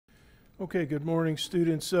Okay, good morning,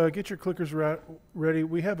 students. Get your clickers ready.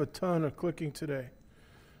 We have a ton of clicking today.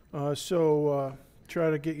 So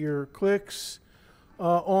try to get your clicks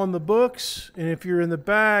on the books. And if you're in the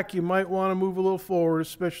back, you might want to move a little forward,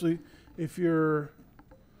 especially if you're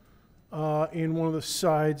in one of the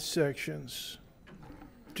side sections.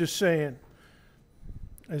 Just saying,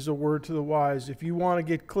 as a word to the wise, if you want to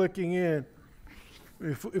get clicking in,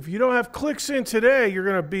 if you don't have clicks in today, you're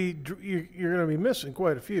going to be missing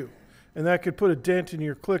quite a few. And that could put a dent in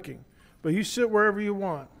your clicking. But you sit wherever you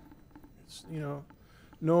want. It's,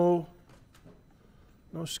 no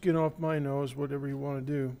skin off my nose, whatever you want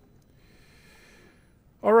to do.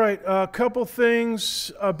 All right, a couple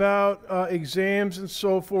things about exams and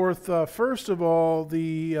so forth. First of all,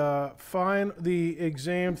 the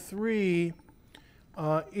exam 3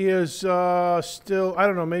 is still, I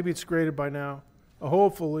don't know, maybe it's graded by now.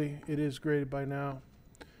 Hopefully it is graded by now.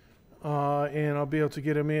 And I'll be able to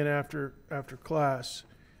get them in after class.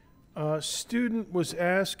 A student was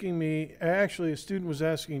asking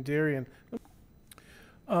Darian.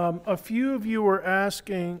 A few of you were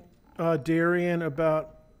asking Darian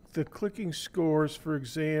about the clicking scores for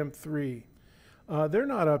exam 3. They're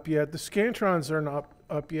not up yet. The Scantrons are not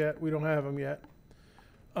up yet. We don't have them yet.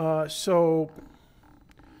 So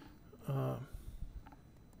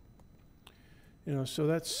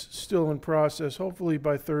that's still in process. Hopefully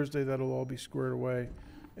by Thursday that'll all be squared away,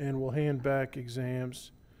 and we'll hand back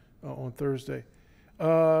exams on Thursday.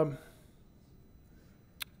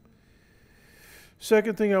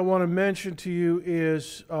 Second thing I want to mention to you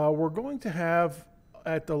is we're going to have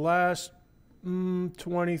at the last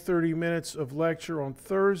 20, 30 minutes of lecture on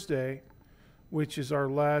Thursday, which is our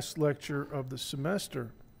last lecture of the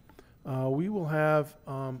semester. We will have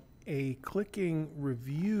a clicking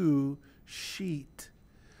review sheet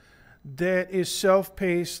that is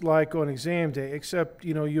self-paced like on exam day, except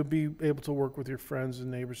you'll be able to work with your friends and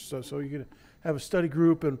neighbors, so you can have a study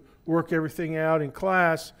group and work everything out in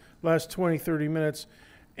class last 20, 30 minutes.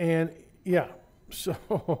 And yeah, this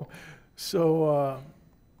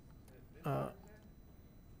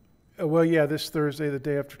Thursday, the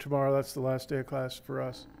day after tomorrow, that's the last day of class for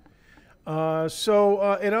us.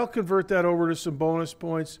 And I'll convert that over to some bonus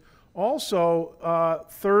points. Also,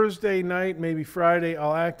 Thursday night, maybe Friday,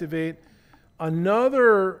 I'll activate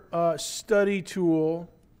another study tool,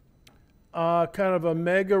 kind of a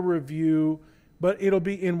mega review, but it'll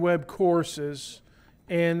be in web courses,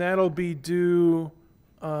 and that'll be due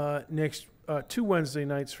next 2 Wednesday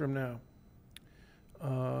nights from now.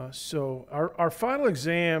 So our final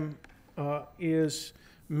exam is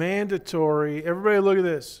mandatory. Everybody look at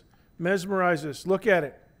this. Mesmerize this. Look at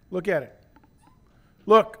it. Look at it.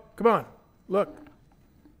 Look. Come on, look.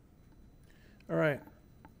 All right.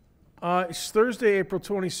 It's Thursday, April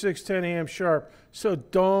 26, 10 a.m. sharp. So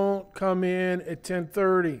don't come in at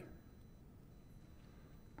 10:30.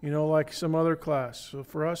 Like some other class. So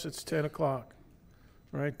for us, it's 10 o'clock.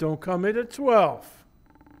 All right. Don't come in at 12.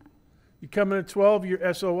 You come in at 12,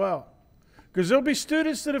 you're SOL. Because there'll be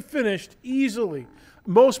students that have finished easily.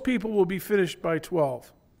 Most people will be finished by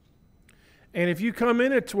 12. And if you come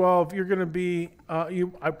in at 12, you're going to be, I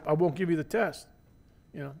won't give you the test.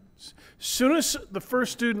 As soon as the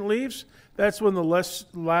first student leaves, that's when the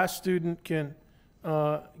last student can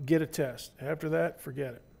get a test. After that,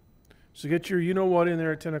 forget it. So get your you-know-what in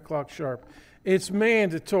there at 10 o'clock sharp. It's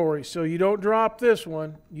mandatory, so you don't drop this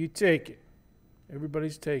one. You take it.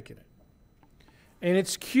 Everybody's taking it. And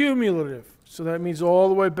it's cumulative, so that means all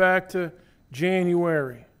the way back to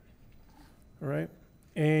January. All right?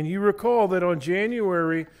 And you recall that on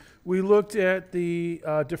January, we looked at the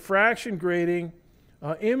diffraction grating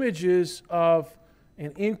images of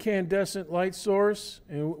an incandescent light source,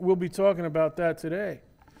 and we'll be talking about that today.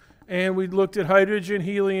 And we looked at hydrogen,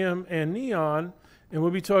 helium, and neon, and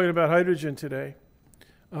we'll be talking about hydrogen today.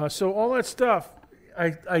 So all that stuff,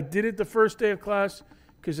 I did it the first day of class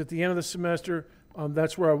because at the end of the semester,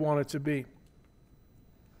 that's where I want it to be.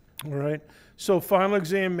 All right. So final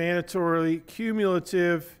exam mandatorily,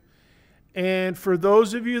 cumulative. And for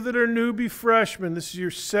those of you that are newbie freshmen, this is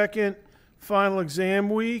your second final exam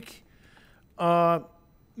week. My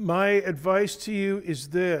advice to you is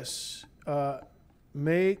this.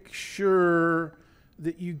 Make sure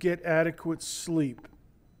that you get adequate sleep.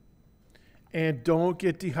 And don't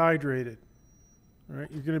get dehydrated. All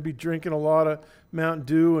right? You're going to be drinking a lot of Mountain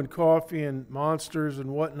Dew and coffee and Monsters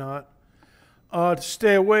and whatnot. To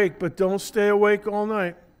stay awake, but don't stay awake all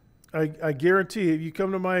night. I guarantee you, if you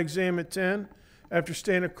come to my exam at 10, after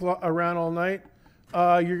staying around all night,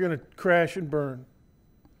 you're going to crash and burn.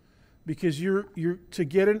 Because you're to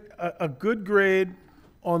get a good grade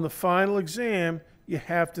on the final exam, you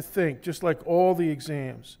have to think, just like all the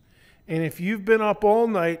exams. And if you've been up all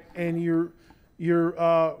night and you're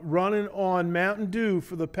running on Mountain Dew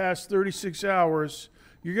for the past 36 hours,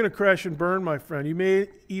 you're going to crash and burn, my friend. You may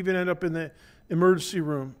even end up in the emergency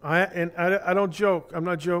room. I don't joke. I'm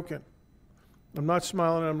not joking. I'm not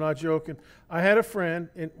smiling. I'm not joking. I had a friend,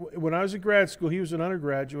 and when I was in grad school, he was an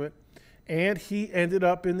undergraduate, and he ended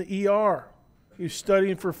up in the ER. He was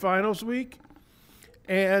studying for finals week,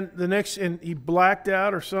 and he blacked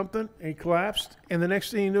out or something, and he collapsed. And the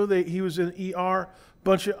next thing you knew, he was in the ER,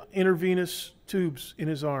 bunch of intravenous tubes in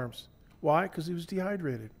his arms. Why? Because he was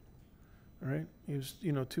dehydrated. All right, he was,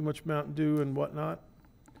 too much Mountain Dew and whatnot.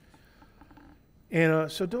 And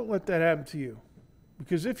so don't let that happen to you.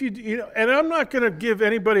 Because if and I'm not going to give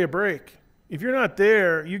anybody a break. If you're not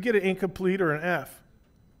there, you get an incomplete or an F.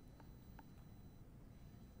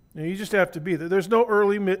 You just have to be there. There's no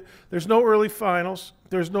early finals.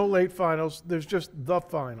 There's no late finals. There's just the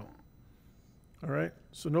final. All right?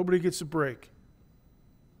 So nobody gets a break.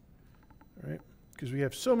 All right? Because we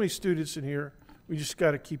have so many students in here, we just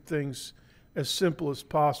got to keep things as simple as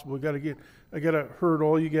possible. I got to herd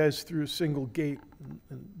all you guys through a single gate,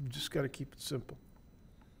 and you just got to keep it simple.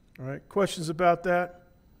 All right, questions about that?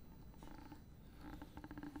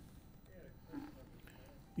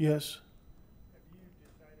 Yes. Have you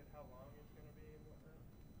decided how long it's going to be and whatnot?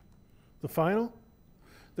 The final?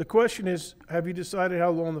 The question is, have you decided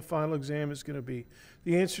how long the final exam is going to be?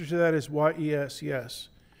 The answer to that is yes.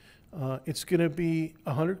 It's going to be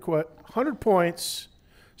 100 points,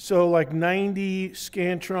 so like 90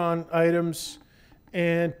 Scantron items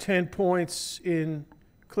and 10 points in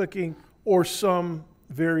clicking or some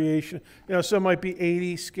variation. Some might be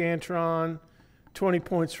 80 Scantron, 20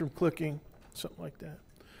 points from clicking, something like that.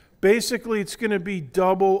 Basically, it's going to be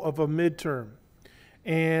double of a midterm.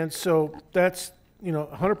 And so that's,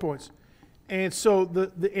 100 points. And so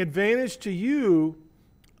the advantage to you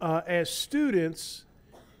as students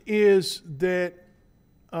is that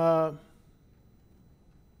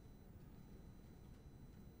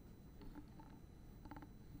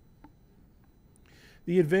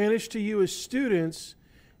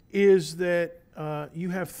you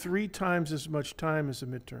have 3 times as much time as a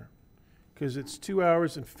midterm, because it's 2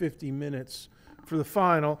 hours and 50 minutes for the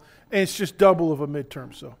final, and it's just double of a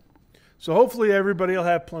midterm. So hopefully everybody will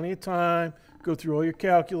have plenty of time, go through all your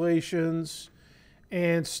calculations,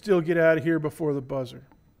 and still get out of here before the buzzer.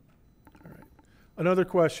 All right. Another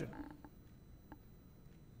question.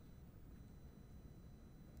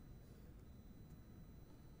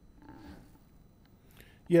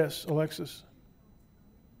 Yes, Alexis.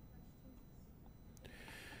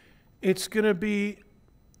 It's going to be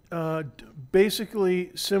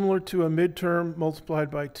basically similar to a midterm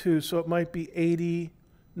multiplied by 2. So it might be 80,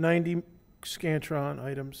 90 Scantron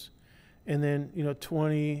items, and then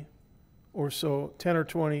 20 or so, 10 or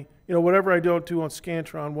 20. Whatever I don't do on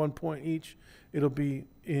Scantron, 1 point each, it'll be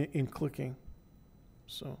in clicking.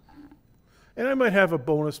 So, and I might have a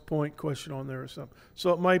bonus point question on there or something.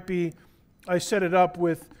 So it might be, I set it up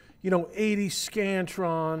with 80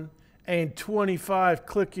 Scantron and 25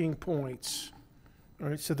 clicking points. All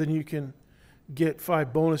right, so then you can get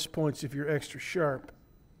 5 bonus points if you're extra sharp.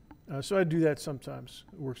 So I do that sometimes.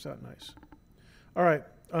 It works out nice. All right,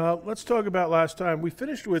 let's talk about last time. We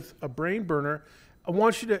finished with a brain burner. I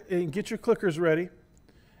want you to get your clickers ready,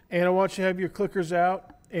 and I want you to have your clickers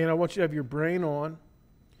out, and I want you to have your brain on.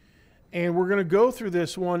 And we're going to go through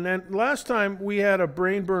this one. And last time we had a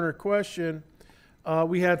brain burner question.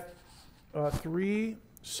 We had 3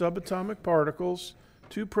 subatomic particles,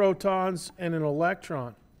 2 protons, and an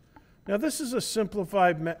electron. Now this is a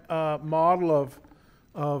simplified model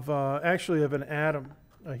of an atom,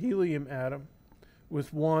 a helium atom,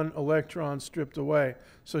 with 1 electron stripped away.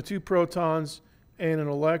 So 2 protons and an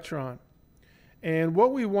electron. And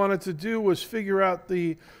what we wanted to do was figure out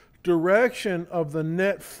the direction of the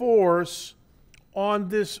net force on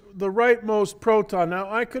the rightmost proton.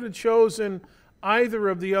 Now I could have chosen either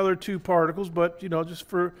of the other 2 particles, but just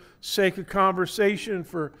for sake of conversation,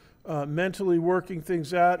 for mentally working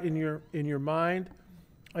things out in your mind,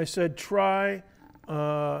 I said try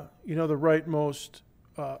the rightmost,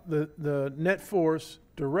 the net force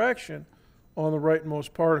direction on the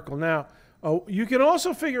rightmost particle. Now you can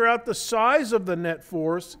also figure out the size of the net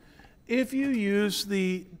force if you use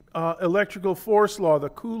the electrical force law, the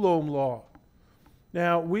Coulomb law.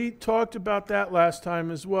 Now we talked about that last time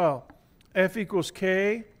as well. F equals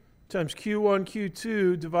K times Q1,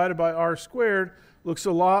 Q2 divided by R squared looks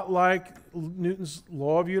a lot like Newton's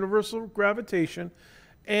law of universal gravitation.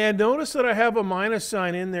 And notice that I have a minus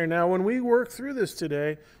sign in there. Now, when we work through this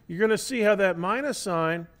today, you're going to see how that minus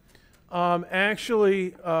sign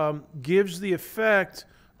actually gives the effect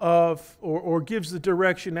of, or gives the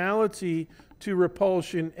directionality to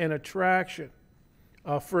repulsion and attraction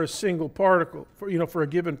for a single particle, for a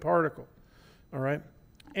given particle. All right?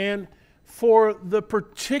 And for the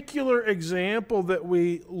particular example that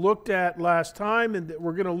we looked at last time and that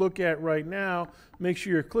we're going to look at right now, make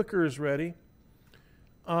sure your clicker is ready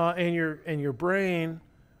and your brain.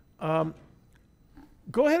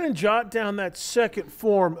 Go ahead and jot down that second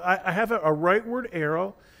form. I have a rightward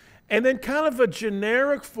arrow, and then kind of a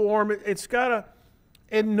generic form. It's got a,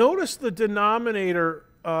 and notice the denominator.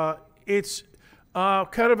 It's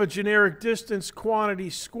kind of a generic distance quantity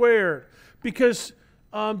squared, because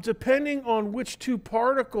depending on which two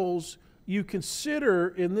particles you consider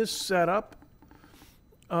in this setup,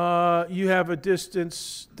 you have a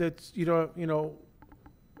distance that's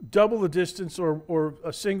double the distance or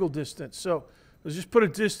a single distance. So let's just put a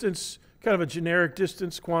distance, kind of a generic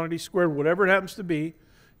distance quantity squared, whatever it happens to be,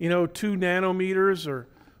 2 nanometers or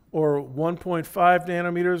 1.5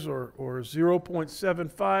 nanometers or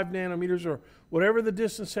 0.75 nanometers or whatever the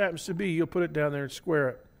distance happens to be, you'll put it down there and square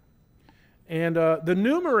it. And the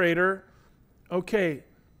numerator, okay,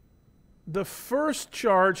 the first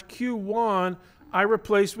charge, Q1, I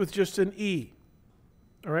replaced with just an E.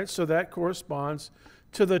 All right, so that corresponds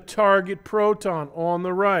to the target proton on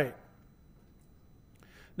the right.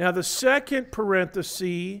 Now the second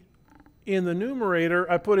parenthesis in the numerator,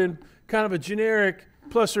 I put in kind of a generic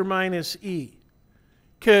plus or minus E.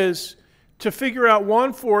 Because to figure out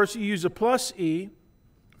one force, you use a plus E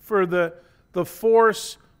for the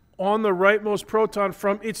force on the rightmost proton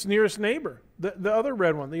from its nearest neighbor, the other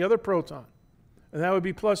red one, the other proton. And that would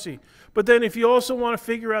be plus E. But then if you also want to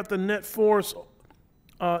figure out the net force,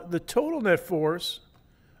 the total net force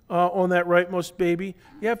on that rightmost baby,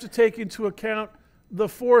 you have to take into account the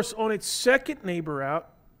force on its second neighbor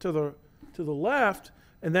out to the left,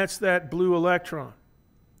 and that's that blue electron.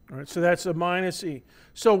 All right, so that's a minus E.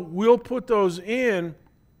 So we'll put those in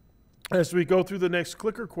as we go through the next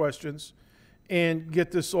clicker questions and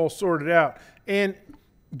get this all sorted out. And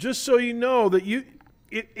just so you know that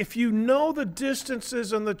if you know the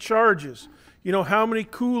distances and the charges, how many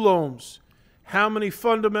coulombs, how many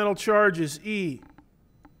fundamental charges, E,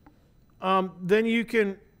 then you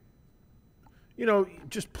can,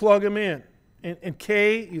 just plug them in. And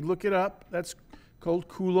K, you look it up, that's called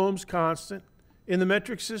Coulomb's constant. In the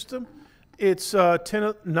metric system, it's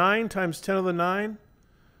 9 times 10 to the 9,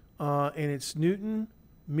 and it's Newton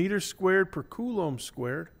meters squared per Coulomb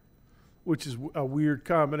squared, which is a weird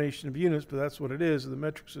combination of units, but that's what it is in the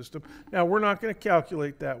metric system. Now, we're not going to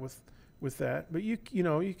calculate that with that, but you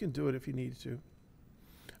can do it if you need to.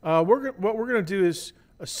 What we're going to do is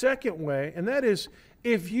a second way, and that is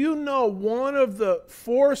if you know one of the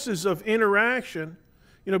forces of interaction,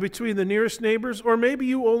 between the nearest neighbors, or maybe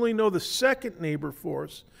you only know the second neighbor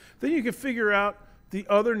force, then you can figure out the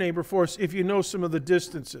other neighbor force if you know some of the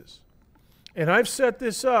distances. And I've set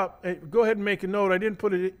this up. Go ahead and make a note. I didn't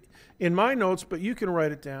put it in my notes, but you can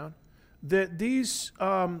write it down, that these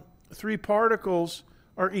three particles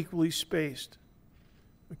are equally spaced.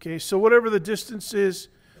 Okay, so whatever the distance is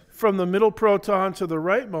from the middle proton to the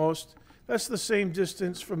rightmost, that's the same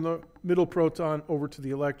distance from the middle proton over to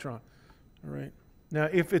the electron. All right. Now,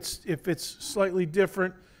 if it's slightly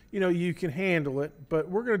different, you can handle it, but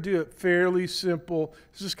we're going to do it fairly simple.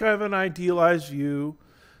 This is kind of an idealized view.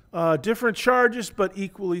 Different charges, but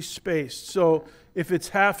equally spaced. So if it's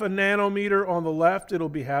half a nanometer on the left, it'll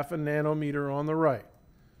be half a nanometer on the right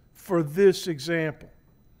for this example.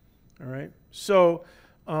 All right. So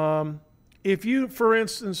if you, for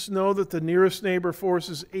instance, know that the nearest neighbor force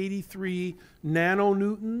is 83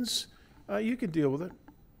 nanonewtons, you can deal with it.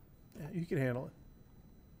 Yeah, you can handle it.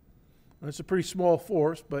 It's a pretty small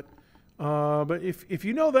force, but if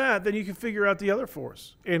you know that, then you can figure out the other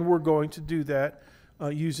force. And we're going to do that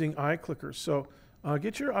using iClicker. So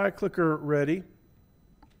get your iClicker ready.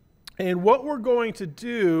 And what we're going to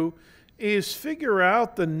do is figure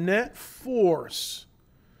out the net force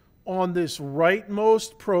on this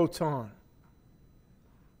rightmost proton.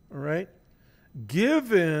 All right?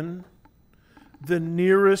 Given the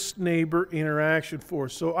nearest neighbor interaction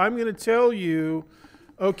force. So I'm going to tell you,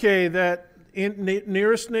 okay, that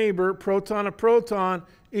nearest neighbor, proton to proton,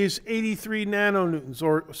 is 83 nanonewtons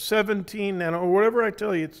or 17 nano, or whatever I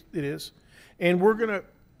tell you it is. And we're going to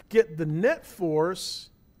get the net force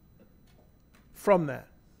from that.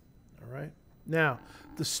 All right? Now,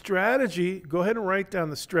 the strategy, go ahead and write down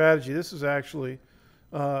the strategy. This is actually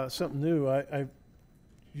something new. I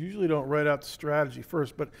usually don't write out the strategy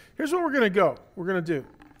first, but here's what we're going to do.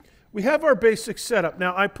 We have our basic setup.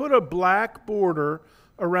 Now, I put a black border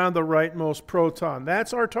around the rightmost proton.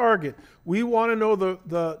 That's our target. We want to know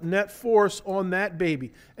the net force on that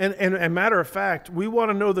baby. And a matter of fact, we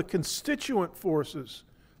want to know the constituent forces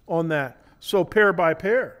on that. So pair by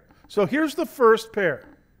pair. So here's the first pair.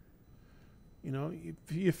 You know,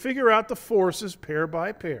 you figure out the forces pair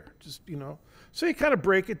by pair. Just, you know, so you kind of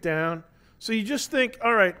break it down. So you just think,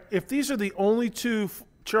 all right, if these are the only two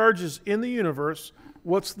charges in the universe,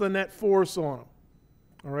 what's the net force on them?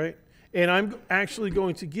 All right? And I'm actually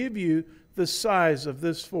going to give you the size of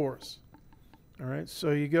this force. All right?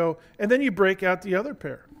 So you go, and then you break out the other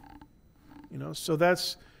pair. You know, so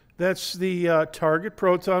that's the target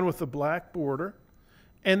proton with the black border.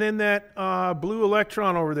 And then that blue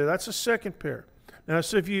electron over there, that's a second pair. Now,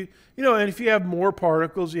 so if you know, and if you have more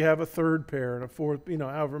particles, you have a third pair and a fourth, you know,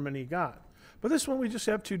 however many you got. But this one, we just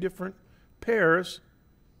have two different pairs.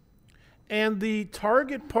 And the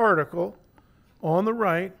target particle on the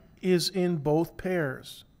right is in both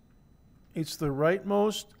pairs. It's the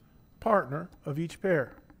rightmost partner of each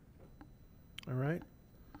pair. All right?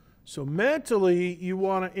 So mentally, you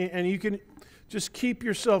want to, and you can just keep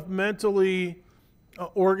yourself mentally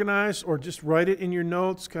organized, or just write it in your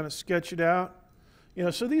notes, kind of sketch it out. You know,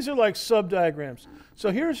 so these are like sub-diagrams.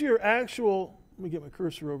 So here's your actual, let me get my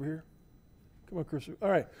cursor over here. Come on, cursor. All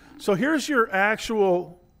right. So here's your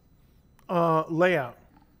actual layout.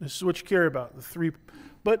 This is what you care about, the three.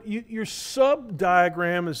 But your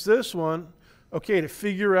sub-diagram is this one. Okay, to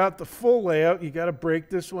figure out the full layout, you got to break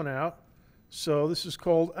this one out. So this is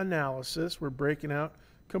called analysis. We're breaking out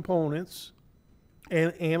components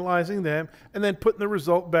and analyzing them, and then putting the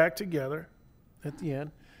result back together at the end.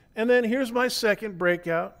 And then here's my second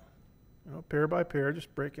breakout, you know, pair by pair,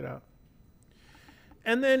 just break it out.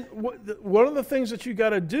 And then one of the things that you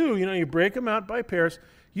got to do, you know, you break them out by pairs,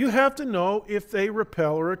 you have to know if they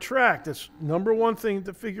repel or attract. That's number one thing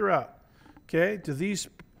to figure out. Okay, do these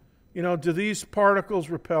particles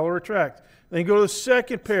repel or attract? Then go to the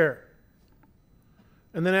second pair,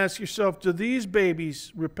 and then ask yourself, do these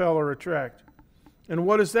babies repel or attract? And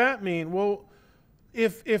what does that mean? Well,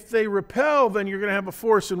 if they repel, then you're going to have a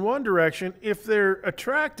force in one direction. If they're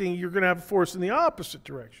attracting, you're going to have a force in the opposite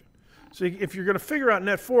direction. So if you're going to figure out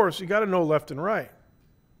net force, you got to know left and right.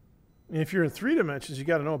 And if you're in 3 dimensions, you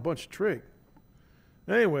got to know a bunch of trig.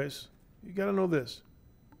 Anyways, you got to know this.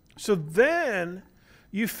 So then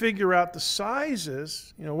you figure out the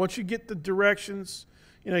sizes. You know, once you get the directions,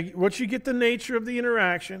 you know, once you get the nature of the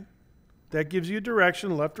interaction, that gives you a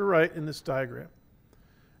direction, left or right, in this diagram.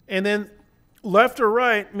 And then left or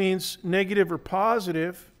right means negative or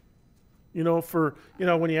positive, you know, for, you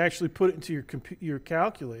know, when you actually put it into your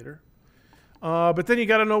calculator. But then you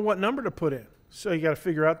got to know what number to put in. So you got to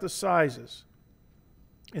figure out the sizes.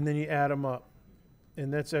 And then you add them up.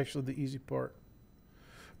 And that's actually the easy part.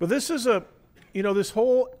 But this is this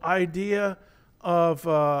whole idea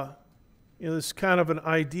of, this kind of an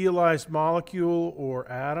idealized molecule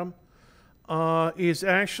or atom is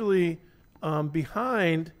actually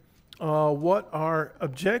behind what our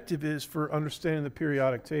objective is for understanding the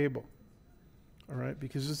periodic table. All right,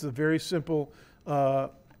 because this is a very simple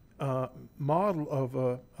model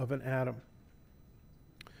of an atom.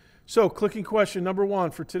 So, clicking question number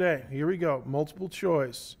 1 for today. Here we go, multiple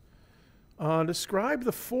choice. Describe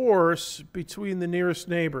the force between the nearest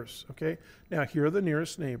neighbors. Okay, now here are the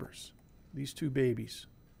nearest neighbors, these two babies.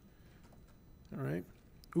 All right.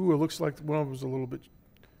 Ooh, it looks like one of them was a little bit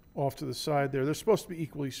off to the side there. They're supposed to be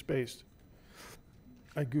equally spaced.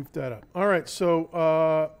 I goofed that up. All right,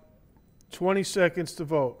 so 20 seconds to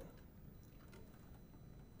vote.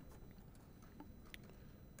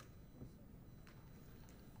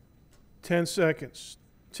 Ten seconds.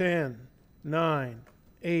 10, 9,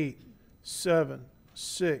 8, 7,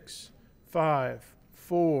 6, 5,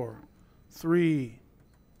 4, 3,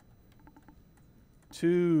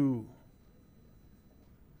 2,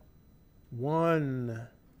 1.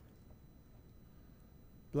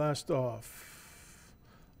 Blast off.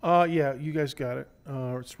 Yeah, you guys got it.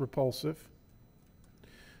 It's repulsive.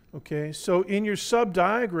 Okay, so in your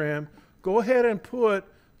sub-diagram, go ahead and put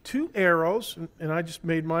 2 arrows, and I just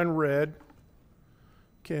made mine red.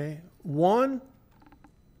 Okay, 1.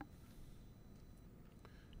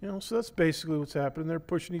 So that's basically what's happening. They're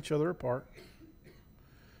pushing each other apart.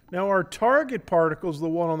 Now our target particle is the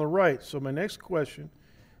one on the right. So my next question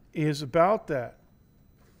is about that.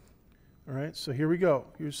 All right, so here we go.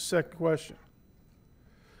 Here's the second question.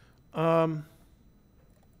 The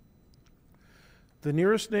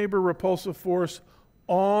nearest neighbor repulsive force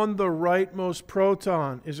on the rightmost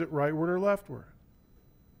proton, is it rightward or leftward?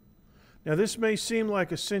 Now this may seem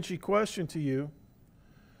like a cinchy question to you,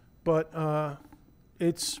 but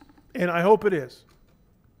and I hope it is.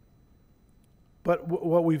 But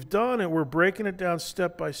what we've done, and we're breaking it down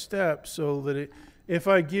step by step so that if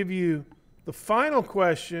I give you the final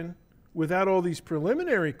question without all these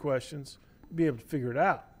preliminary questions, you'll be able to figure it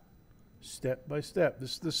out step by step.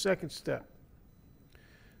 This is the second step.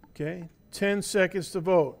 Okay? 10 seconds to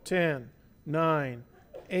vote. 10, 9,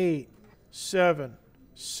 8, 7,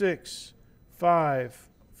 6, 5,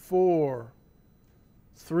 4,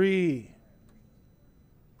 3.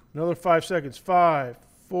 Another 5 seconds. 5,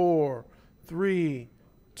 4, 3,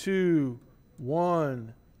 2,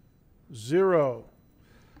 1, 0.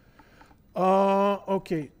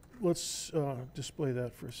 Okay, let's display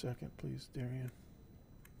that for a second, please, Darian.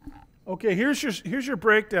 Okay, here's your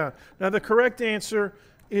breakdown. Now, the correct answer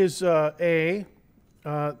is A.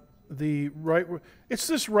 The right. It's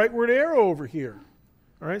this rightward arrow over here.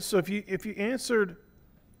 All right. So if you answered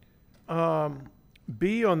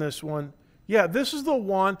B on this one, yeah, this is the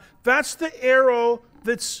one. That's the arrow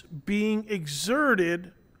that's being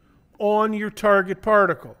exerted on your target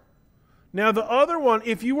particle. Now the other one,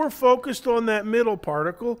 if you were focused on that middle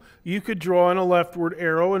particle, you could draw in a leftward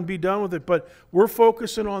arrow and be done with it. But we're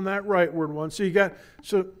focusing on that rightward one. So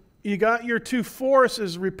you got your two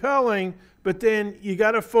forces repelling, but then you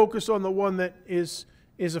got to focus on the one that is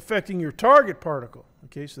affecting your target particle.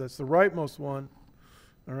 Okay, so that's the rightmost one.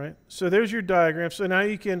 All right. So there's your diagram. So now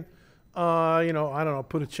you can, I don't know,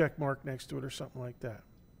 put a check mark next to it or something like that.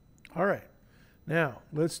 All right. Now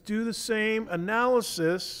let's do the same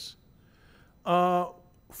analysis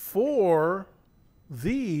for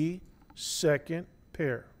the second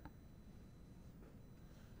pair.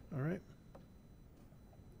 All right.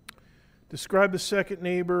 Describe the second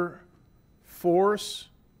neighbor force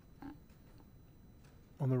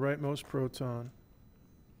on the rightmost proton.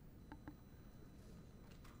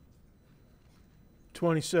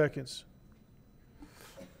 20 seconds.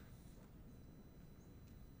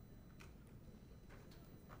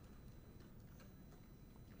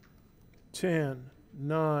 Ten,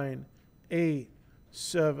 9, 8,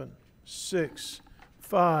 7, 6,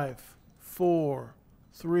 5, 4,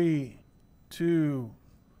 3, 2,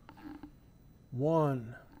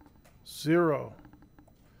 1, 0.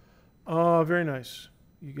 Very nice.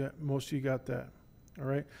 Most of you got that. All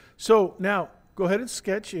right. So now go ahead and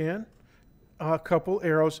sketch in a couple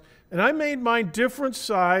arrows. And I made mine different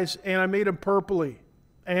size, and I made them purpley.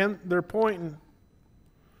 And they're pointing.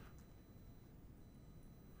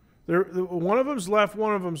 One of them's left,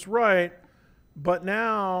 one of them's right. But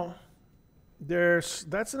now that's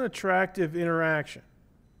an attractive interaction.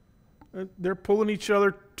 They're pulling each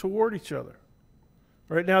other toward each other.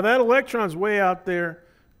 All right, now that electron's way out there,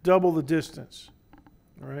 double the distance.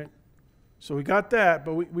 All right, so we got that,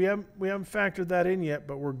 but we haven't factored that in yet,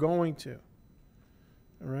 but we're going to.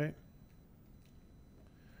 All right.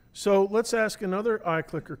 So let's ask another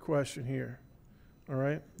iClicker question here. All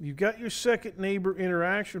right, you've got your second neighbor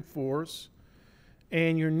interaction force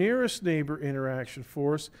and your nearest neighbor interaction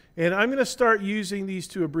force, and I'm going to start using these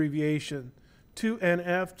two abbreviations,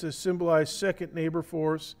 2NF to symbolize second neighbor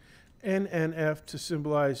force, NNF to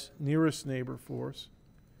symbolize nearest neighbor force.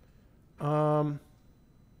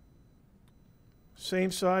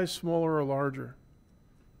 Same size, smaller or larger?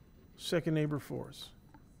 Second neighbor force.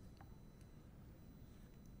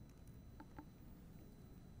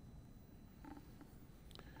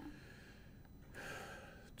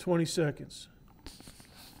 $20 seconds.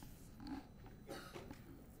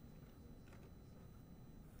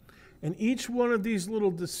 And each one of these little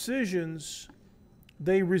decisions,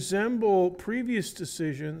 they resemble previous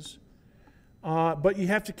decisions, but you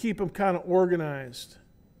have to keep them kind of organized.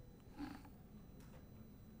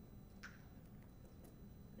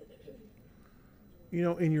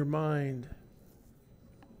 In your mind.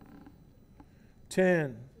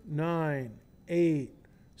 10, 9, 8,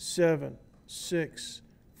 7, 6,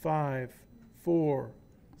 5, 4,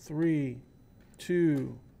 3,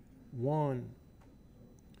 2, 1,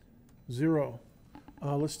 0.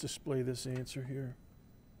 Let's display this answer here.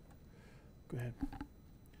 Go ahead.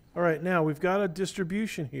 All right, now we've got a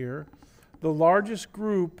distribution here. The largest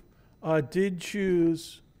group did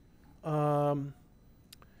choose B.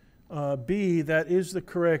 That is the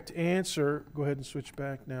correct answer. Go ahead and switch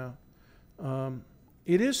back now.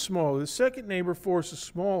 It is smaller. The second neighbor force is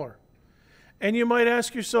smaller. And you might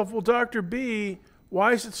ask yourself, well, Dr. B,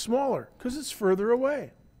 why is it smaller? Because it's further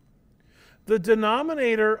away. The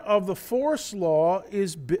denominator of the force law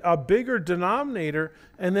is a bigger denominator,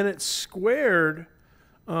 and then it's squared,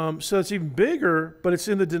 so it's even bigger, but it's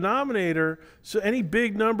in the denominator. So any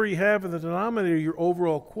big number you have in the denominator, your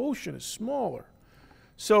overall quotient is smaller.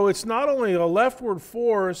 So it's not only a leftward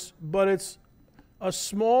force, but it's a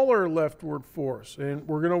smaller leftward force. And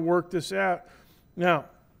we're going to work this out. Now,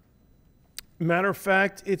 matter of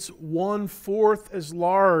fact, it's 1/4 as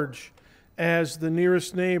large as the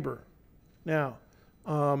nearest neighbor. Now,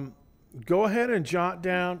 go ahead and jot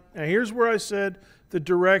down. Now, here's where I said the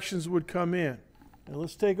directions would come in. Now,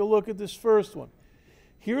 let's take a look at this first one.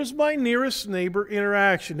 Here's my nearest neighbor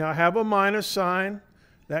interaction. Now, I have a minus sign.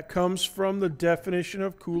 That comes from the definition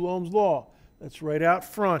of Coulomb's law. That's right out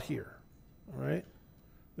front here. All right?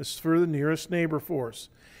 This is for the nearest neighbor force.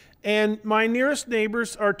 And my nearest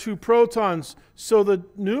neighbors are 2 protons. So the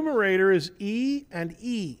numerator is E and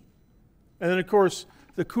E. And then, of course,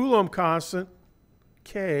 the Coulomb constant,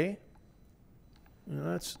 K,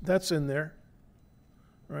 that's in there,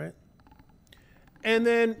 right? And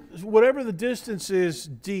then whatever the distance is,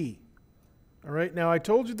 D. All right? Now, I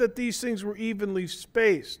told you that these things were evenly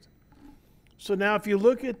spaced. So now if you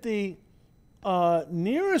look at the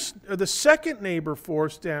nearest, or the second neighbor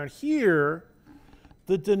force down here,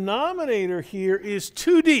 the denominator here is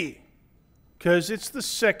 2D because it's the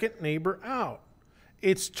second neighbor out.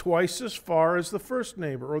 It's twice as far as the first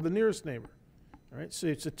neighbor or the nearest neighbor. All right, so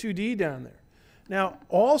it's a 2D down there. Now,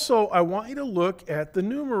 also, I want you to look at the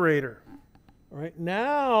numerator. All right,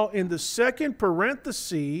 now in the second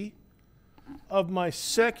parenthesis of my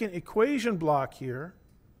second equation block here,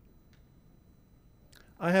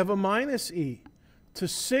 I have a minus E to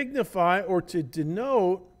signify or to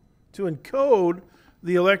denote, to encode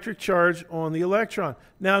the electric charge on the electron.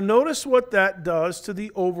 Now notice what that does to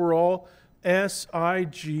the overall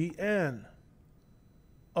SIGN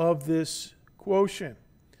of this quotient.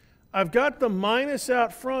 I've got the minus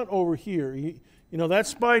out front over here. You know,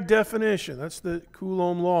 that's by definition. That's the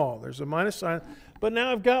Coulomb law. There's a minus sign. But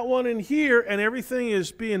now I've got one in here, and everything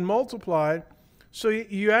is being multiplied. So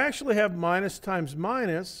you actually have minus times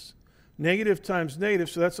minus, negative times negative,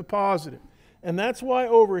 so that's a positive. And that's why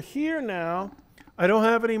over here now, I don't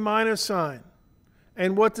have any minus sign.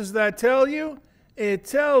 And what does that tell you? It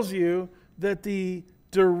tells you that the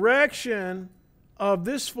direction of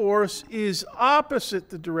this force is opposite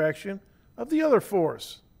the direction of the other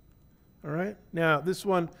force. All right? Now, this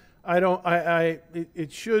one,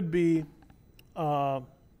 it should be,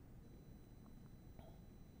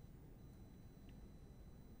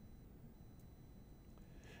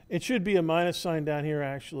 it should be a minus sign down here,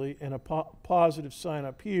 actually, and a positive sign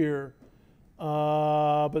up here.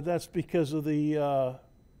 But that's because of the,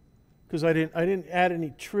 because I didn't add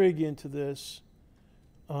any trig into this.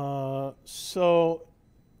 So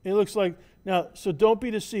it looks like, now, so don't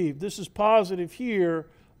be deceived. This is positive here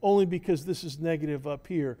only because this is negative up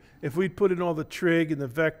here. If we'd put in all the trig and the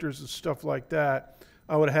vectors and stuff like that,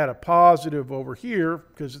 I would have had a positive over here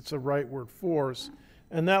because it's a rightward force.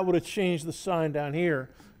 And that would have changed the sign down here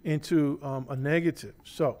into a negative.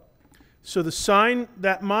 So the sign,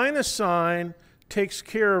 that minus sign, takes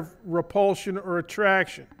care of repulsion or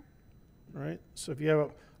attraction. Right? So if you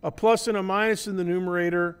have a plus and a minus in the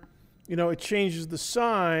numerator, you know, it changes the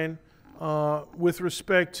sign with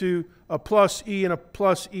respect to a plus E and a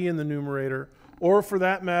plus E in the numerator, or for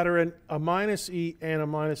that matter, a minus E and a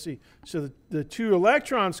minus E. So the 2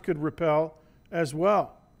 electrons could repel as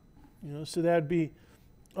well. You know, so that'd be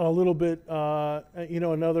a little bit,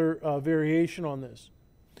 another variation on this.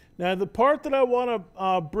 Now, the part that I want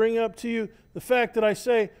to bring up to you, the fact that I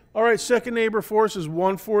say, all right, second neighbor force is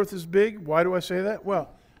 1/4 as big. Why do I say that?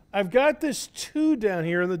 Well, I've got this 2 down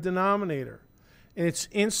here in the denominator, and it's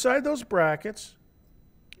inside those brackets,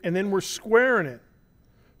 and then we're squaring it.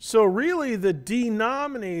 So really, the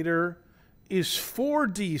denominator is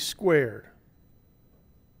 4D squared.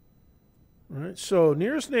 All right, so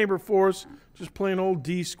nearest neighbor force, just plain old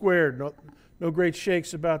D squared. No great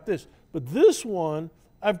shakes about this. But this one,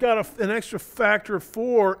 I've got an extra factor of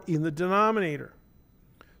 4 in the denominator.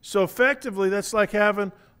 So effectively, that's like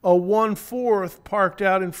having a 1/4 parked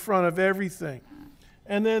out in front of everything.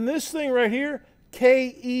 And then this thing right here,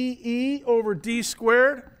 KEE over D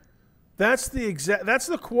squared, that's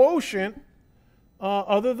the quotient,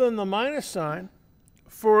 other than the minus sign,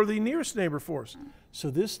 for the nearest neighbor force.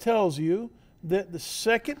 So this tells you that the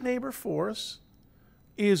second neighbor force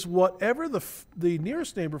is whatever the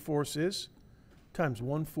nearest neighbor force is times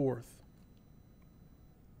 1/4.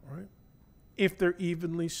 All right? If they're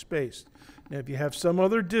evenly spaced. Now, if you have some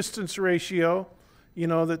other distance ratio, you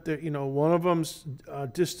know that one of them's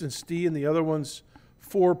distance D and the other one's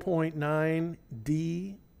 4.9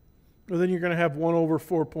 D, well, then you're going to have 1 over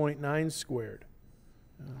 4.9 squared.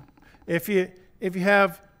 If you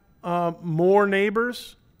have more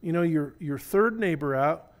neighbors, you know, your third neighbor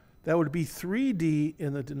out, that would be 3D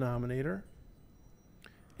in the denominator,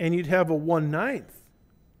 and you'd have a 1/9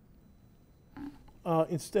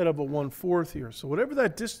 instead of a 1/4 here. So whatever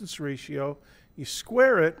that distance ratio You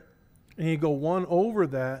square it, and you go 1 over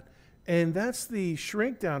that, and that's the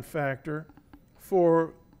shrink down factor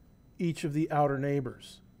for each of the outer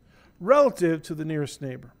neighbors relative to the nearest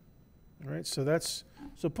neighbor. All right, so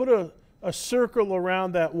put a circle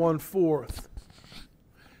around that 1/4.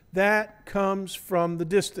 That comes from the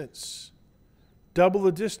distance. Double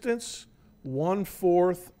the distance,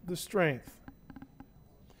 1/4 the strength.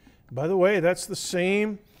 By the way, that's the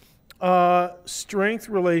same strength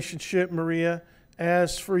relationship, Maria,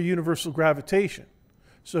 as for universal gravitation.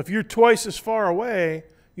 So if you're twice as far away,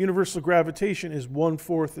 universal gravitation is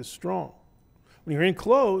 1/4 as strong. When you're in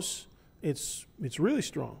close, it's really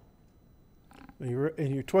strong. When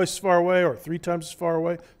you're twice as far away or 3 times as far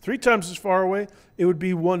away, it would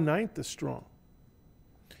be 1/9 as strong.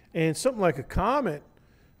 And something like a comet,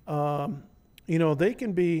 they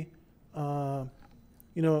can be,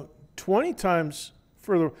 20 times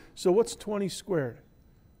further. So what's 20 squared?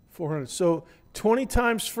 400. So 20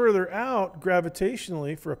 times further out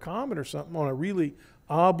gravitationally for a comet or something on a really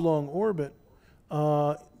oblong orbit,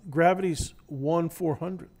 gravity's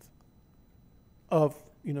 1/400th of,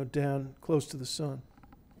 down close to the sun.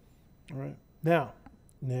 All right. Now,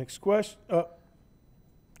 next question.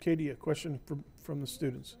 Katie, a question from the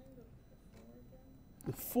students.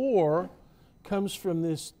 The 4 comes from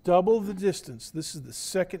this double the distance. This is the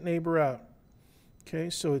second neighbor out.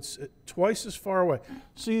 Okay, so it's twice as far away.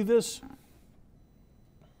 See this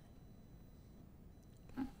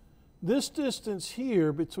distance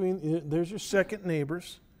here between, there's your second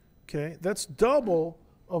neighbors. Okay, that's double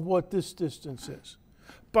of what this distance is.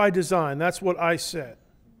 By design, that's what I said.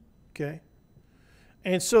 Okay,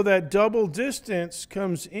 and so that double distance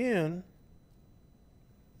comes in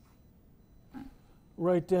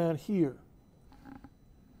right down here.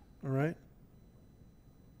 All right?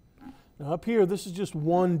 Now up here, this is just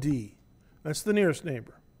 1D. That's the nearest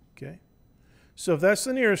neighbor. Okay? So if that's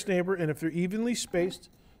the nearest neighbor, and if they're evenly spaced,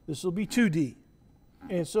 this will be 2D.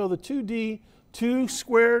 And so the 2D, 2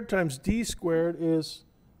 squared times D squared is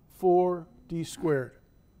 4D squared.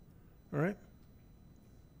 All right?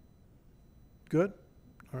 Good?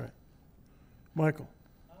 All right. Michael.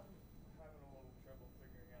 I'm having a little trouble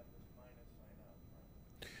figuring out this minus sign out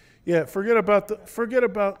front. Yeah, forget about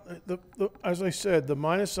the as I said, the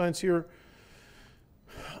minus signs here,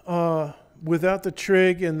 without the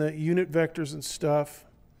trig and the unit vectors and stuff,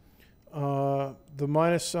 the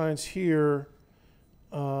minus signs here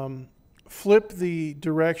flip the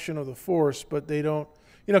direction of the force, but they don't,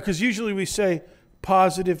 because usually we say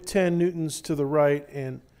positive 10 newtons to the right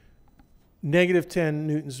and negative 10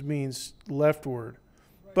 newtons means leftward.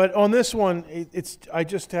 Right. But on this one, I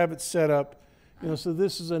just have it set up. So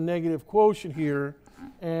this is a negative quotient here,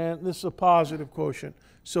 and this is a positive quotient.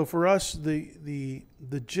 So for us, the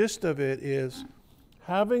gist of it is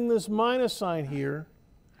having this minus sign here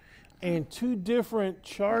and 2 different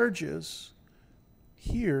charges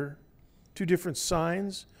here, 2 different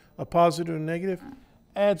signs, a positive and negative,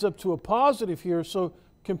 adds up to a positive here. So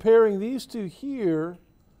comparing these 2 here,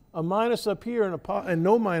 a minus up here and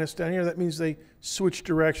no minus down here, that means they switch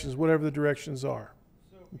directions, whatever the directions are.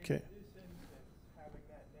 So okay. In this instance, having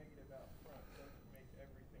that negative out front doesn't make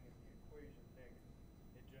everything in the equation negative.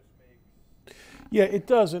 It just makes... Yeah, it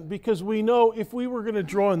doesn't, because we know if we were going to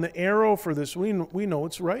draw in the arrow for this, we know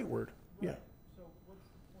it's rightward. Right. Yeah. So what's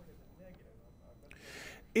the point of the negative?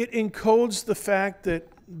 It encodes the fact that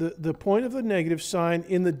the point of the negative sign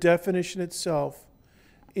in the definition itself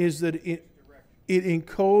is that it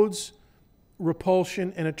encodes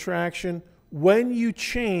repulsion and attraction when you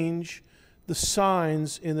change the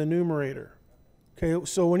signs in the numerator. Okay,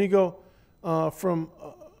 so when you go from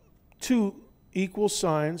 2 equal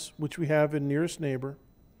signs, which we have in nearest neighbor,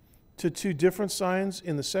 to 2 different signs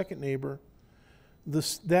in the second neighbor,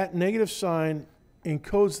 that negative sign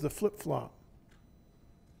encodes the flip-flop.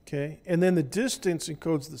 Okay, and then the distance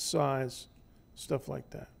encodes the size, stuff like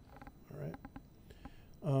that. All right.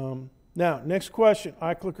 Now, next question,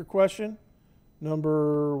 iClicker question,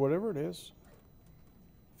 number whatever it is,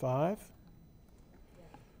 5.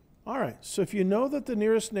 All right, so if you know that the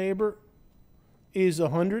nearest neighbor is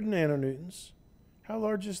 100 nanonewtons, how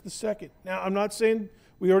large is the second? Now, I'm not saying,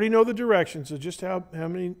 we already know the direction, so just how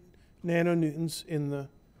many nanonewtons in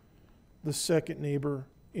the second neighbor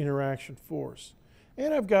interaction force.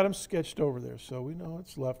 And I've got them sketched over there, so we know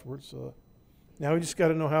it's leftward, so now we just got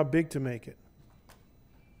to know how big to make it.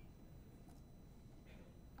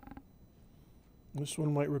 This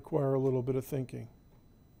one might require a little bit of thinking.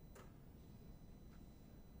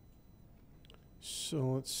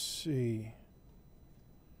 So let's see.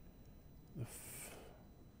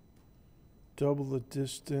 Double the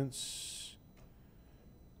distance.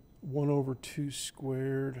 1 over 2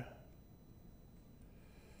 squared.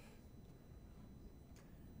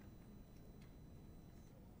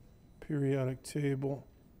 Periodic table.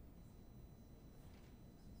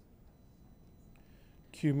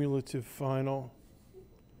 Cumulative final.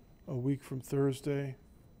 A week from Thursday.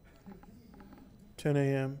 10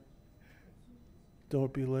 a.m.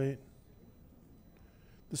 Don't be late.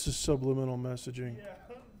 This is subliminal messaging. Yeah,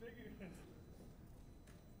 I'm figuring.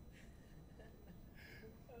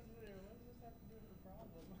 What does this have to do with the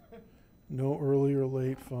problem? No early or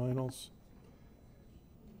late finals.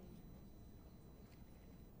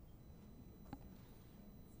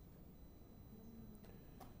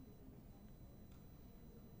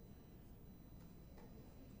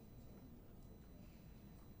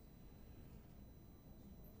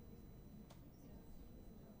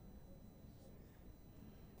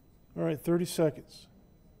 All right, 30 seconds.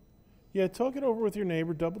 Yeah, talk it over with your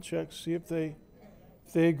neighbor, double check, see if they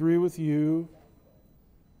agree with you.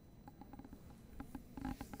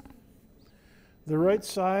 The right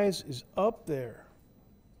size is up there.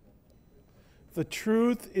 The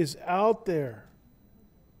truth is out there,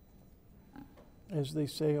 as they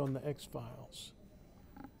say on the X-Files,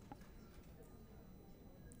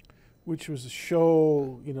 which was a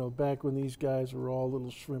show, you know, back when these guys were all little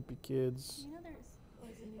shrimpy kids. You know there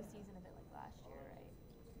was a new season of it like last year,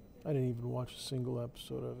 right? I didn't even watch a single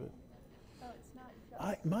episode of it. Oh, it's not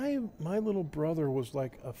just My little brother was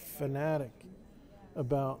like a fanatic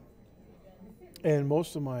about, and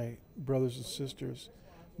most of my brothers and sisters,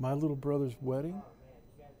 my little brother's wedding,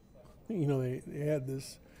 you know, they had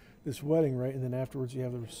this wedding, right? And then afterwards you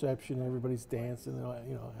have the reception, everybody's dancing, and,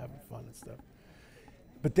 you know, having fun and stuff.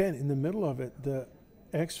 But then in the middle of it, the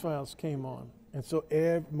X-Files came on. And so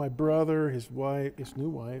my brother, his wife, his new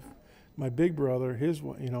wife, my big brother, his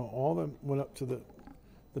wife, you know, all of them went up to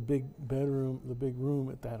the big bedroom, the big room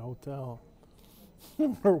at that hotel.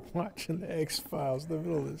 We're watching the X-Files in the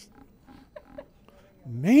middle of this.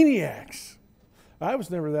 Maniacs. I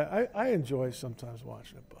was never that. I enjoy sometimes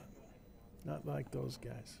watching it, but not like those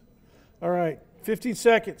guys. All right, 15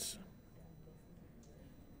 seconds.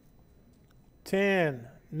 10,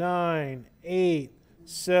 9, 8,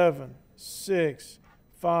 7, 6,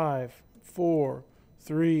 5, 4,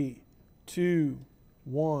 3, 2,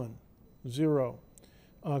 1, 0.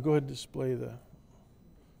 Go ahead and display the.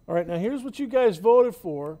 All right, now here's what you guys voted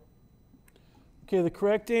for. Okay, the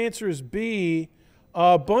correct answer is B.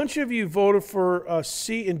 A bunch of you voted for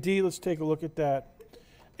C and D. Let's take a look at that.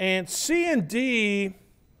 And C and D,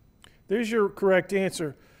 there's your correct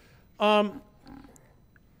answer.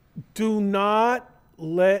 Do not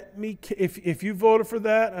let me, if you voted for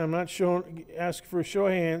that, I'm not asking for a show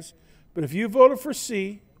of hands, but if you voted for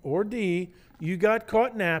C or D, you got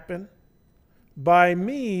caught napping by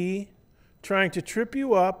me trying to trip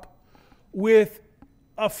you up with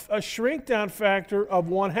a shrink down factor of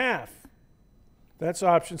 1/2. That's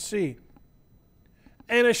option C.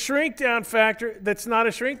 And a shrink down factor that's not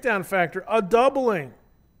a shrink down factor, a doubling.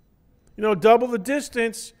 You know, double the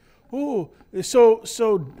distance. Ooh, so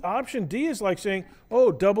option D is like saying,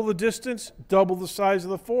 oh, double the distance, double the size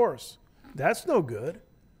of the force. That's no good.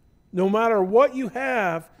 No matter what you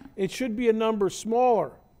have, it should be a number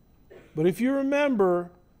smaller. But if you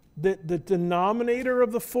remember that the denominator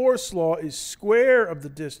of the force law is square of the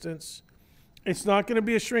distance, it's not going to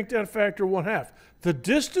be a shrink down factor of 1/2. The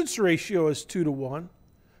distance ratio is 2 to 1,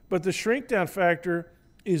 but the shrink down factor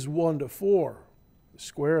is 1 to 4, the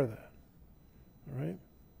square of that. All right?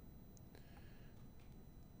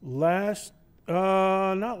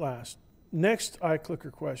 Not last. Next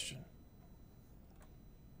iClicker question.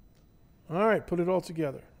 All right, put it all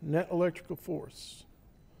together. Net electrical force.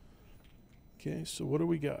 Okay, so what do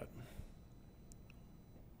we got?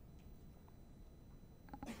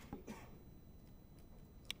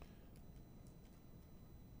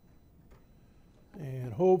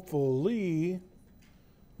 And hopefully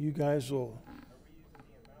you guys will. Are we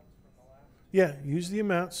using the amounts from the last? Yeah, use the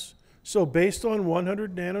amounts. So based on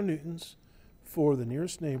 100 nanonewtons for the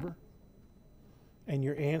nearest neighbor, and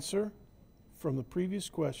your answer from the previous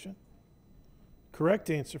question,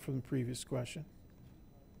 correct answer from the previous question,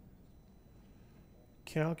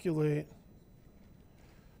 calculate,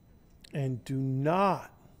 and do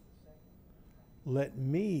not let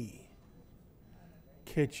me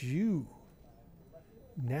catch you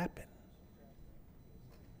napping.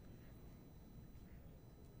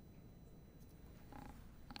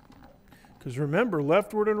 Because remember,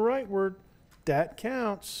 leftward and rightward, that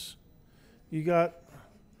counts. You got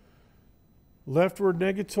leftward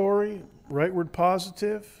negatory, rightward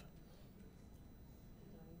positive.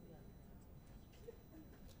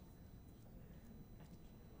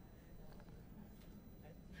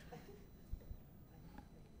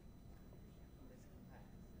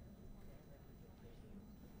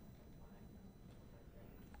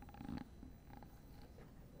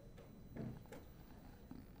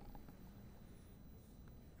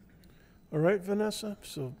 All right, Vanessa?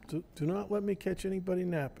 So do not let me catch anybody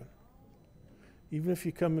napping, even if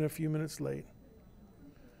you come in a few minutes late.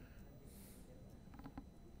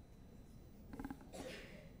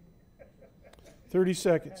 "30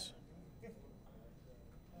 seconds.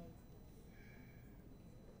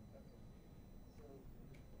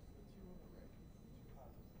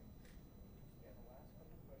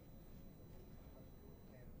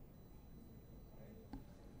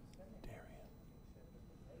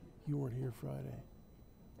 You weren't here Friday.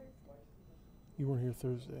 You weren't here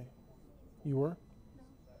Thursday. You were? No.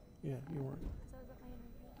 Yeah, you weren't. So I was at my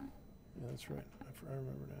interview. Yeah, that's right. I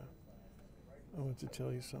remember now. I want to tell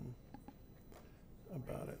you something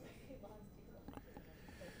about it.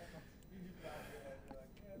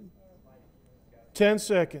 "10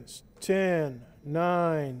 seconds. 10,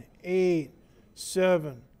 9, 8,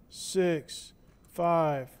 7, 6,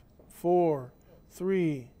 5, 4,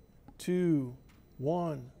 3, 2,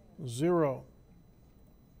 1, 0.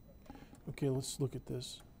 Okay, let's look at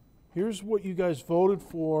this. Here's what you guys voted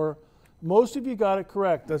for. Most of you got it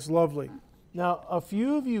correct. That's lovely. Now, a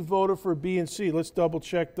few of you voted for B and C. Let's double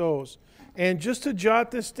check those. And just to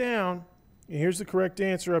jot this down, and here's the correct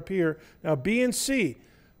answer up here. Now, B and C.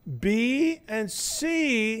 B and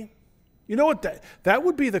C, you know what? That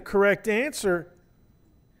would be the correct answer,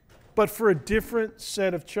 but for a different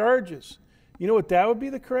set of charges. You know what that would be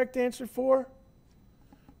the correct answer for?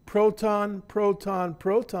 Proton, proton,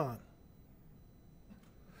 proton.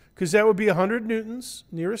 Because that would be 100 newtons,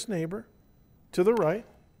 nearest neighbor, to the right,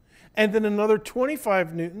 and then another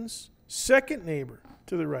 25 newtons, second neighbor,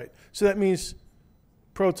 to the right. So that means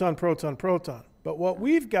proton, proton, proton. But what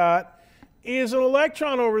we've got is an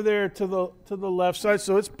electron over there to the left side,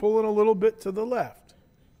 so it's pulling a little bit to the left.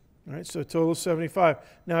 All right, so a total of 75.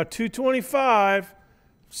 Now 225,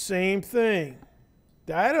 same thing.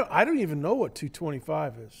 I don't even know what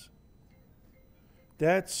 225 is.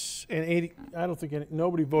 That's an 80. I don't think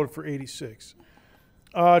nobody voted for 86.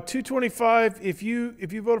 225. If you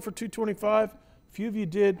voted for 225, a few of you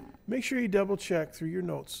did. Make sure you double check through your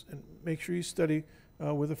notes and make sure you study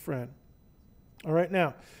with a friend. All right,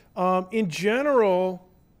 now in general,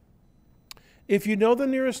 if you know the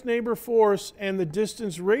nearest neighbor force and the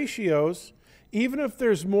distance ratios, even if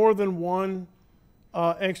there's more than one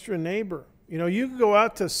extra neighbor, you can go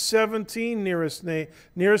out to 17 nearest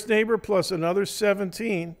neighbor plus another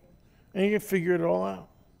 17, and you can figure it all out.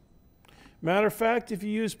 Matter of fact, if you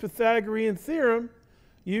use Pythagorean theorem,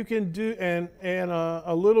 you can do, and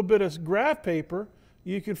a little bit of graph paper,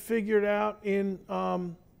 you can figure it out in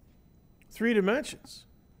 3 dimensions.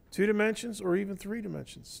 2 dimensions or even 3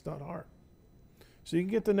 dimensions. It's not hard. So you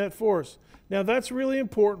can get the net force. Now that's really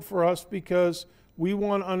important for us because we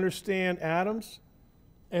want to understand atoms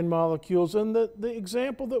and molecules. And the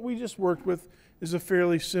example that we just worked with is a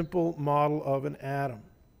fairly simple model of an atom.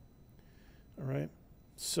 All right?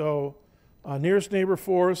 So nearest neighbor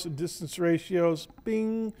force and distance ratios,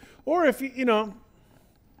 bing. Or if you know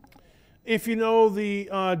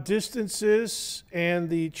the distances and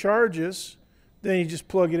the charges, then you just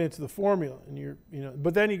plug it into the formula, and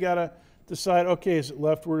but then you got to decide, okay, is it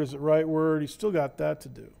leftward, is it rightward? You still got that to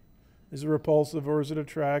do. Is it repulsive or is it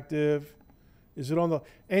attractive? Is it on the,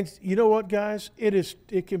 and you know what, guys?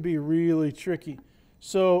 It can be really tricky.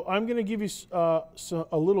 So I'm going to give you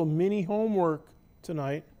a little mini homework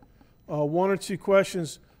tonight, 1 or 2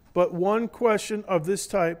 questions, but 1 question of this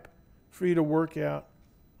type for you to work out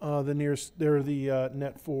the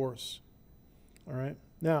net force. All right.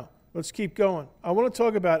 Now let's keep going. I want to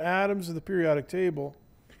talk about atoms of the periodic table,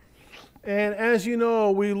 and as you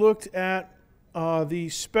know, we looked at the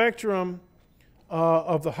spectrum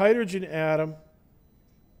of the hydrogen atom,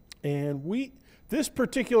 and this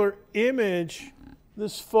particular image,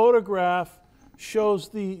 this photograph, shows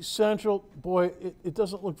the central. Boy, it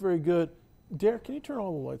doesn't look very good. Derek, can you turn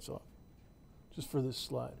all the lights off, just for this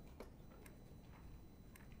slide?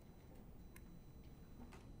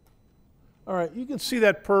 All right, you can see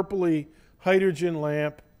that purpley hydrogen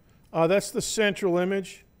lamp. That's the central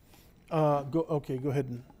image. Go ahead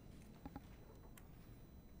and.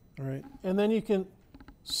 All right, and then you can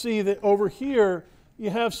see that over here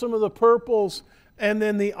you have some of the purples and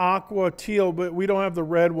then the aqua teal, but we don't have the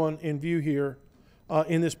red one in view here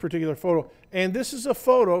in this particular photo. And this is a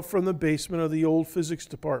photo from the basement of the old physics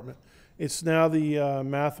department. It's now the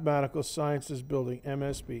Mathematical Sciences Building,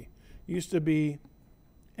 MSB. Used to be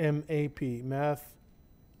MAP, Math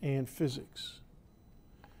and Physics.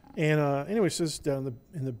 And anyway, so this is down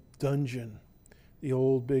in the dungeon, the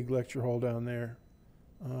old big lecture hall down there.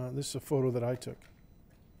 This is a photo that I took.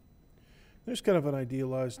 There's kind of an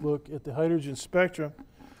idealized look at the hydrogen spectrum.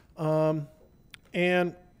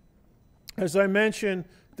 And as I mentioned,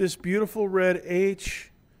 this beautiful red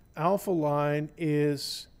H alpha line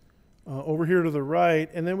is over here to the right.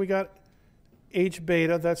 And then we got H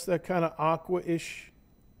beta. That's that kind of aqua-ish.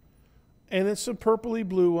 And then some purpley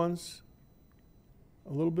blue ones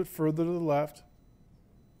a little bit further to the left.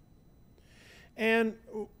 And,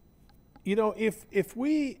 you know, if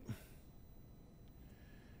we...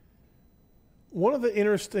 One of the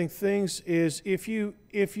interesting things is if you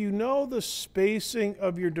know the spacing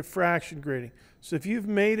of your diffraction grating, so if you've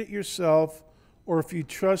made it yourself or if you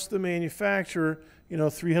trust the manufacturer, you know,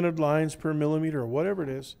 300 lines per millimeter or whatever it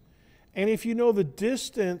is, and if you know the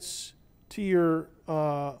distance to your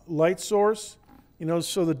light source, you know,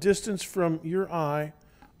 so the distance from your eye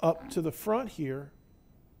up to the front here,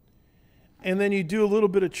 and then you do a little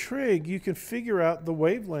bit of trig, you can figure out the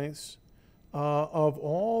wavelengths of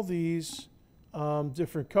all these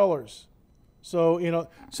different colors. So, you know,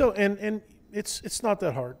 and it's not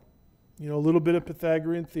that hard. You know, a little bit of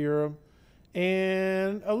Pythagorean theorem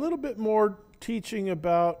and a little bit more teaching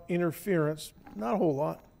about interference. Not a whole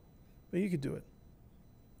lot, but you could do it.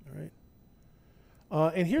 All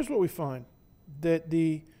right. And here's what we find. That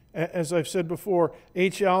as I've said before,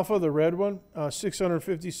 H alpha, the red one,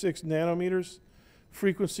 656 nanometers,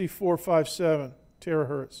 frequency 457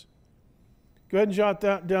 terahertz. Go ahead and jot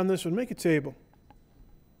down this one. Make a table.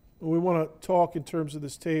 We want to talk in terms of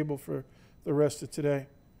this table for the rest of today.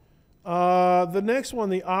 The next one,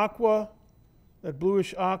 the aqua, that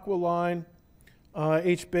bluish aqua line,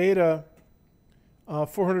 H beta,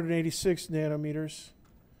 486 nanometers,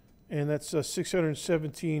 and that's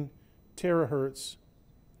 617 terahertz.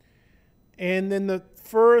 And then the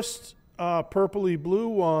first purpley blue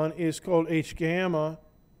one is called H gamma,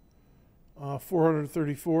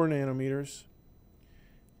 434 nanometers.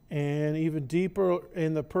 And even deeper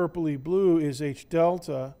in the purpley blue is H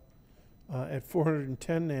delta at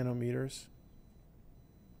 410 nanometers,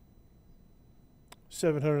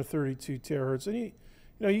 732 terahertz. And you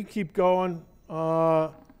know, you keep going.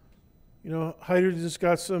 You know, hydrogen's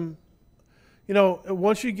got some. You know,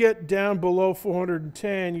 once you get down below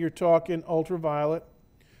 410, you're talking ultraviolet.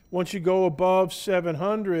 Once you go above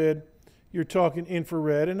 700, you're talking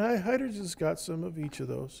infrared. And hydrogen's got some of each of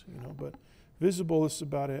those. You know, but visible is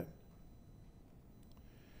about it.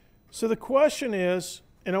 So the question is,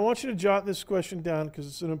 and I want you to jot this question down because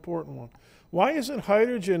it's an important one. Why isn't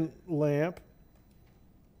hydrogen lamp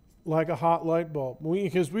like a hot light bulb?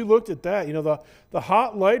 Because we looked at that. You know, the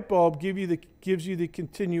hot light bulb gives you the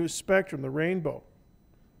continuous spectrum, the rainbow,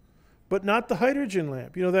 but not the hydrogen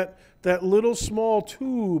lamp. You know, that little small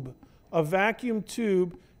tube, a vacuum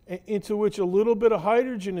tube into which a little bit of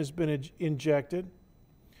hydrogen has been injected,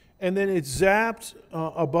 and then it's zapped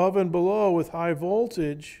above and below with high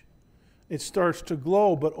voltage. It starts to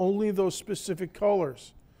glow, but only those specific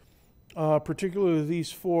colors, particularly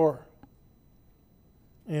these four.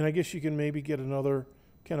 And I guess you can maybe get another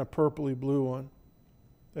kind of purpley blue one.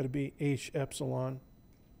 That'd be H epsilon.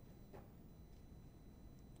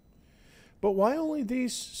 But why only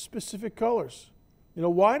these specific colors? You know,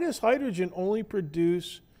 why does hydrogen only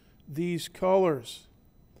produce these colors?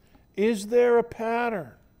 Is there a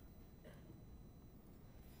pattern?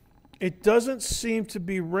 It doesn't seem to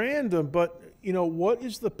be random, but, you know, what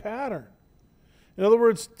is the pattern? In other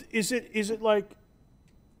words, is it like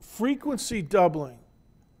frequency doubling?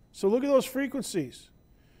 So look at those frequencies.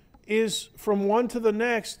 Is from one to the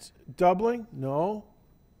next doubling? No.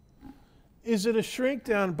 Is it a shrink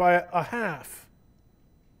down by a half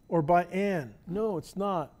or by n? No, it's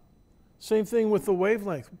not. Same thing with the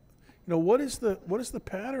wavelength. You know, what is the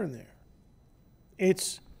pattern there?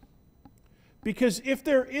 It's because if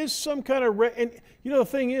there is some kind of, and you know, the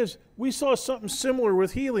thing is, we saw something similar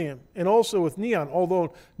with helium and also with neon,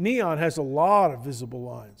 although neon has a lot of visible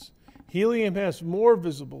lines. Helium has more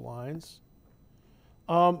visible lines,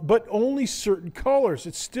 but only certain colors.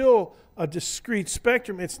 It's still a discrete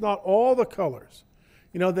spectrum. It's not all the colors.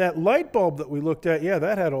 You know, that light bulb that we looked at, yeah,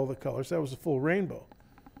 that had all the colors. That was a full rainbow.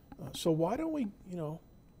 So why don't we, you know,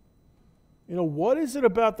 what is it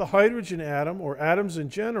about the hydrogen atom or atoms in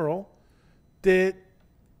general that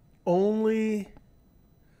only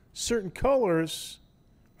certain colors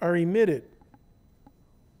are emitted?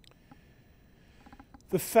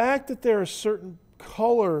 The fact that there are certain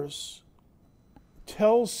colors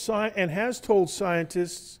tells and has told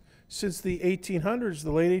scientists since the 1800s,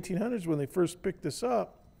 the late 1800s when they first picked this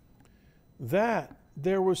up, that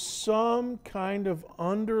there was some kind of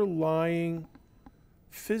underlying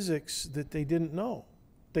physics that they didn't know.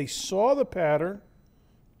 They saw the pattern,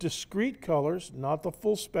 discrete colors, not the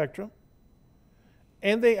full spectrum,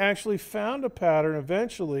 and they actually found a pattern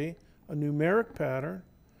eventually, a numeric pattern,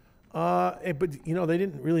 But, you know, they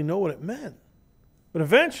didn't really know what it meant. But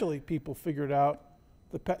eventually people figured out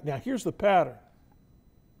now here's the pattern.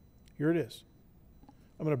 Here it is.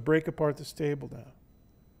 I'm going to break apart this table now.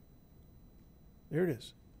 There it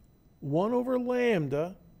is. 1 over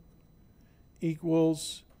lambda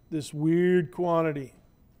equals this weird quantity.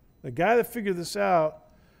 The guy that figured this out,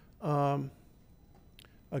 a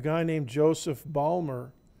guy named Joseph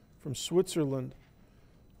Balmer from Switzerland,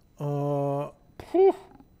 I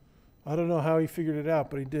don't know how he figured it out,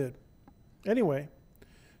 but he did. Anyway,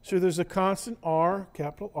 so there's a constant R,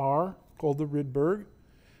 capital R, called the Rydberg.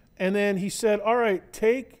 And then he said, all right,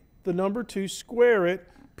 take the number 2, square it,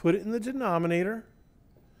 put it in the denominator,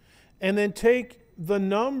 and then take the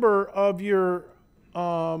number of your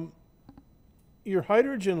hydrogen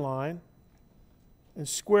line and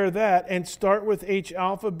square that and start with H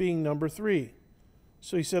alpha being number 3.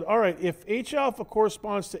 So he said, all right, if H alpha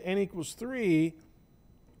corresponds to n equals 3,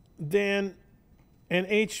 then, and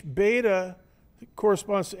H beta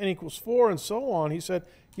corresponds to n equals 4 and so on, he said,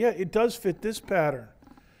 yeah, it does fit this pattern.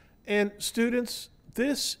 And students,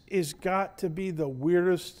 this has got to be the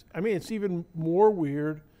weirdest, I mean, it's even more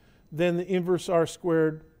weird than the inverse R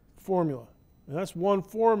squared formula. And that's one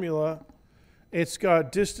formula. It's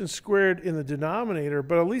got distance squared in the denominator,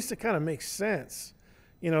 but at least it kind of makes sense.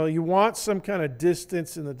 You know, you want some kind of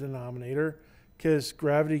distance in the denominator because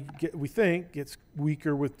gravity, we think, gets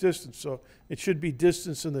weaker with distance. So it should be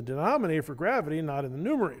distance in the denominator for gravity, not in the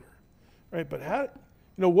numerator, right? But how, you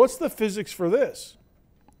know, what's the physics for this?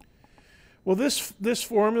 Well, this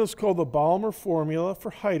formula is called the Balmer formula for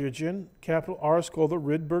hydrogen. Capital R is called the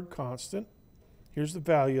Rydberg constant. Here's the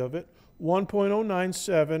value of it.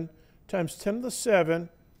 1.097 times 10 to the 7,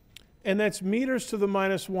 and that's meters to the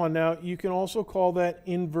minus 1. Now, you can also call that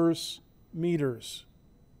inverse meters.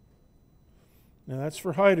 Now, that's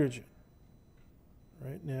for hydrogen.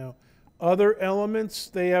 Right now, other elements,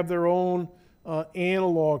 they have their own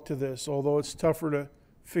analog to this, although it's tougher to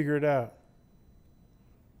figure it out.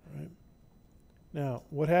 Right? Now,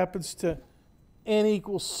 what happens to n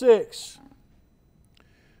equals 6?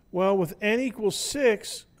 Well, with n equals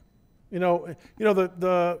 6, the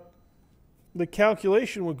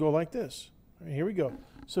calculation would go like this. Right, here we go.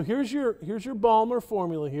 So here's your Balmer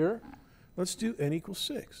formula here. Let's do n equals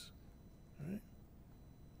 6. All right.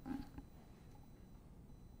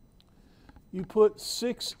 You put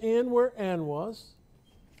 6 in where n was.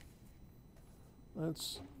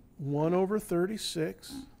 That's 1 over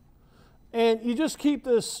 36. And you just keep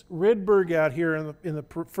this Rydberg out here in the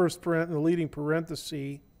first in the leading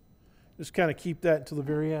parenthesis. Just kind of keep that until the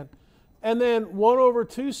very end. And then 1 over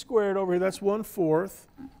 2 squared over here, that's 1/4.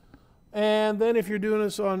 And then if you're doing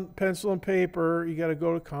this on pencil and paper, you got to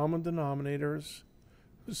go to common denominators.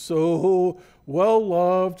 So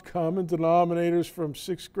well-loved common denominators from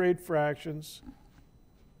 6th grade fractions.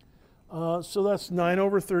 So that's 9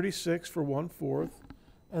 over 36 for 1/4.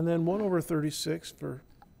 And then 1 over 36 for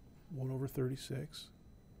 1 over 36.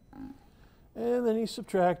 And then you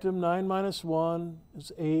subtract them. 9 minus 1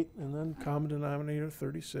 is 8, and then common denominator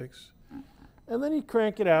 36. And then you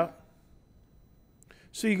crank it out.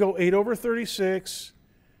 So you go 8 over 36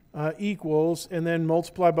 equals, and then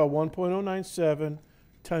multiply by 1.097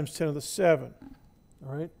 times 10 to the 7.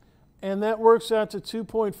 All right? And that works out to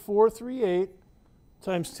 2.438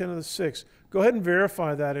 times 10 to the 6. Go ahead and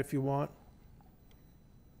verify that if you want.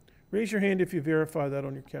 Raise your hand if you verify that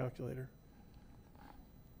on your calculator.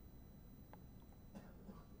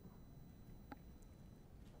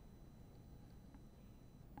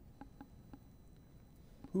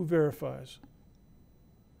 Who verifies?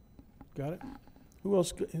 Got it? Who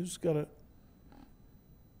else? Who's got it?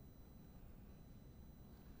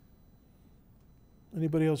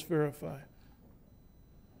 Anybody else verify?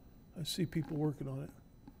 I see people working on it.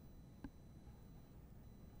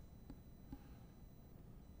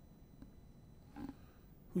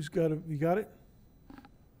 Who's got it? You got it?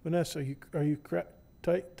 Vanessa, are you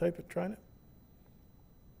type it, trying it?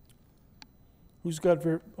 Who's got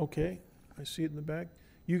okay, I see it in the back.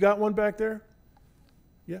 You got one back there?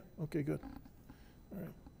 Yeah? Okay, good.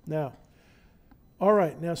 All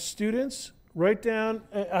right, now students, write down,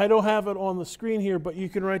 I don't have it on the screen here, but you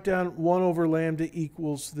can write down 1 over lambda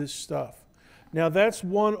equals this stuff. Now that's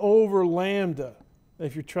 1 over lambda.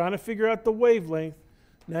 If you're trying to figure out the wavelength,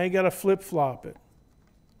 now you got to flip-flop it.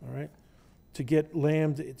 All right, to get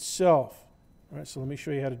lambda itself. All right, so let me show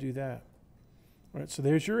you how to do that. All right, so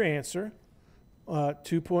there's your answer,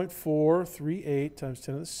 2.438 times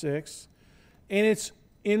 10 to the 6, and it's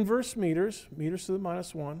inverse meters, meters to the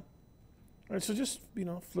minus 1. All right, so just,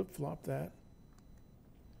 flip-flop that.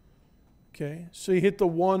 Okay, so you hit the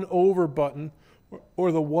 1 over button.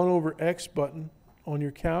 or the 1 over x button on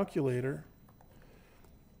your calculator.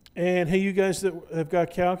 And hey, you guys that have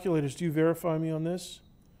got calculators, do you verify me on this?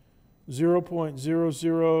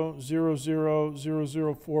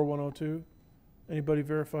 0.0000004102. Anybody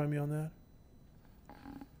verify me on that?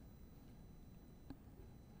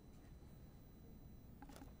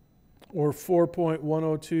 Or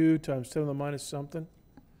 4.102 times 10 to the minus something.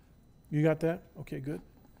 You got that? Okay, good.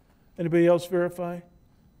 Anybody else verify?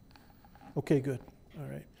 Okay, good. All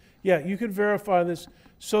right. Yeah, you can verify this.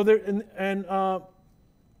 So there,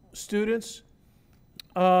 students,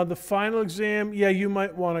 the final exam, yeah, you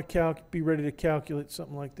might want to be ready to calculate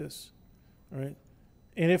something like this. All right.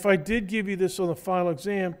 And if I did give you this on the final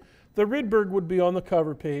exam, the Rydberg would be on the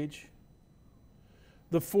cover page.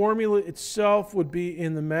 The formula itself would be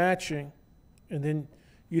in the matching, and then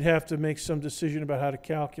you'd have to make some decision about how to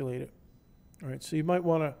calculate it. All right, so you might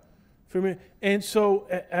want to, and so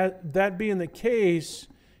that being the case,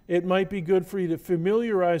 it might be good for you to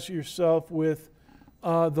familiarize yourself with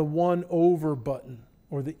the 1 over button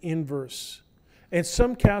or the inverse. And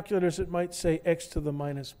some calculators, it might say x to the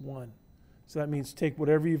minus 1. So that means take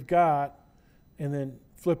whatever you've got and then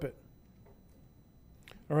flip it.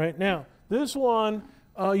 All right, now this one,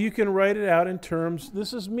 you can write it out in terms,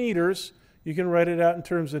 this is meters, you can write it out in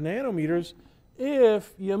terms of nanometers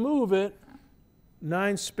if you move it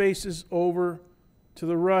 9 spaces over to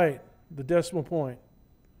the right, the decimal point.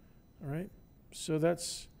 All right, so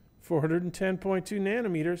that's 410.2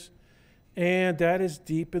 nanometers, and that is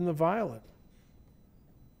deep in the violet.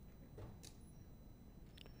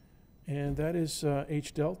 And that is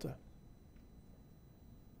H delta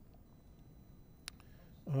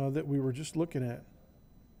that we were just looking at.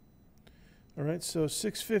 All right, so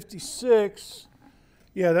 656,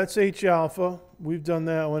 yeah, that's H alpha. We've done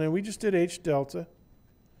that one, and we just did H delta,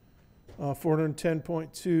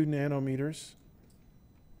 410.2 nanometers.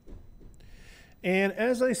 And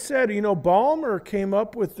as I said, you know, Balmer came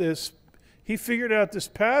up with this. He figured out this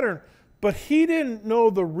pattern, but he didn't know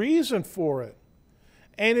the reason for it.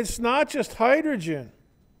 And it's not just hydrogen.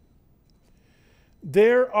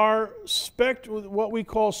 There are what we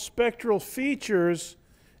call spectral features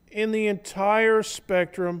in the entire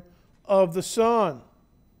spectrum of the sun.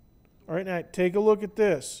 All right, now take a look at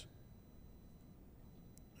this.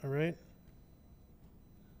 All right.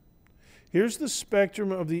 Here's the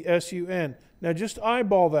spectrum of the SUN. Now just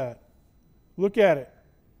eyeball that. Look at it.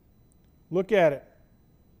 Look at it.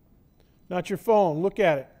 Not your phone. Look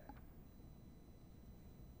at it.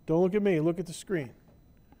 Don't look at me. Look at the screen.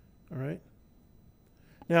 All right.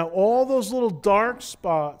 Now all those little dark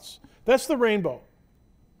spots, that's the rainbow.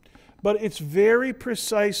 But it's very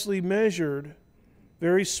precisely measured,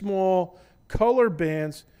 very small color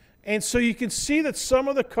bands. And so you can see that some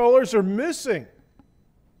of the colors are missing.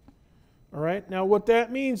 All right. Now what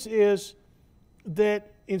that means is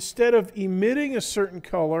that instead of emitting a certain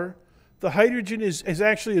color, the hydrogen is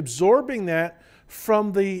actually absorbing that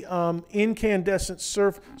from the incandescent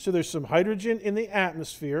surface. So there's some hydrogen in the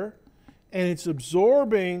atmosphere, and it's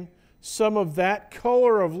absorbing some of that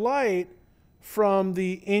color of light from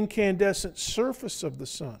the incandescent surface of the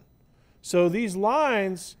sun. So these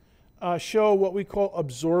lines show what we call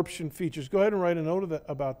absorption features. Go ahead and write a note of that,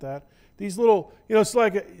 about that. These little, you know, it's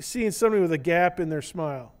like seeing somebody with a gap in their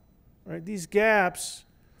smile. Right? These gaps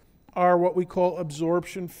are what we call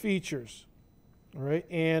absorption features. All right?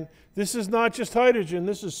 And this is not just hydrogen.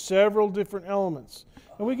 This is several different elements.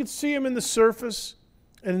 And we can see them in the surface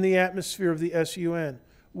and in the atmosphere of the SUN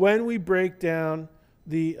when we break down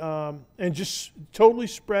the, and just totally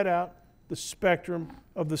spread out the spectrum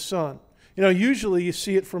of the sun. You know, usually you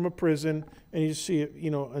see it from a prism and you see it, you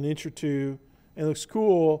know, an inch or two, and it looks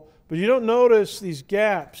cool, but you don't notice these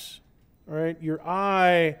gaps. All right? Your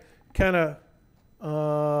eye kind of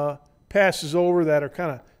passes over that or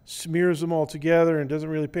kind of smears them all together and doesn't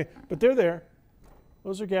really pay. But they're there.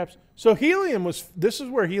 Those are gaps. So this is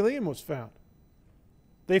where helium was found.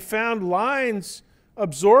 They found lines,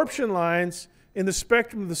 absorption lines in the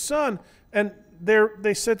spectrum of the sun, and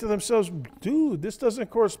they said to themselves, dude, this doesn't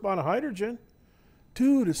correspond to hydrogen.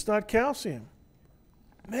 Dude, it's not calcium.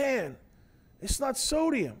 Man, it's not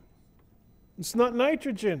sodium. It's not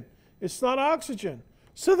nitrogen. It's not oxygen.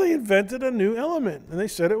 So they invented a new element, and they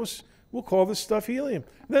said we'll call this stuff helium.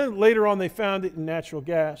 And then later on they found it in natural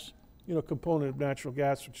gas, you know, component of natural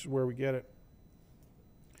gas, which is where we get it.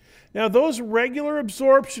 Now those regular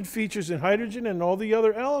absorption features in hydrogen and all the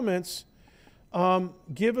other elements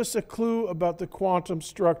give us a clue about the quantum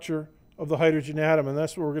structure of the hydrogen atom, and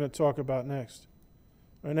that's what we're going to talk about next.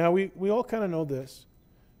 Right now we all kind of know this,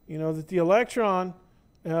 you know, that the electron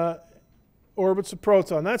orbits a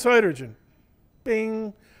proton. That's hydrogen.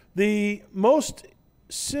 bing. The most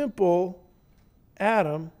simple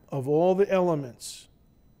atom of all the elements.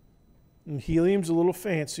 And helium's a little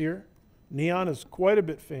fancier. Neon is quite a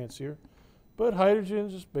bit fancier. But hydrogen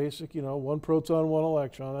is just basic, one proton, one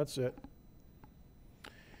electron, that's it.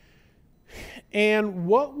 And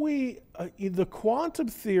what the quantum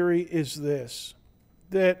theory is this,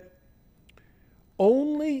 that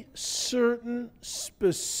only certain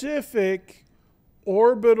specific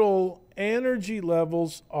orbital energy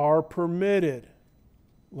levels are permitted,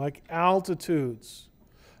 like altitudes.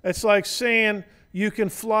 It's like saying you can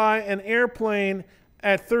fly an airplane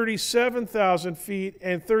at 37,000 feet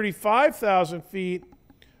and 35,000 feet,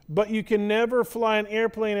 but you can never fly an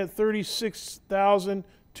airplane at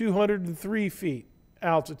 36,203 feet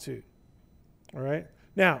altitude. All right?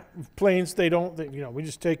 Now, planes, we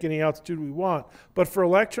just take any altitude we want. But for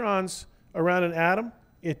electrons around an atom,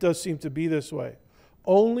 it does seem to be this way.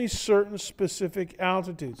 Only certain specific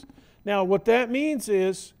altitudes. Now, what that means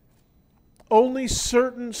is only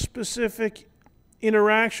certain specific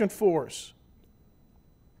interaction force.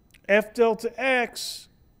 F delta X,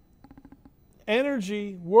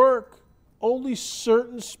 energy, work, only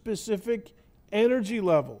certain specific energy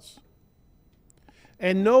levels.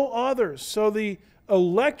 And no others. So the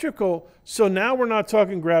electrical, so now we're not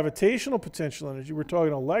talking gravitational potential energy, we're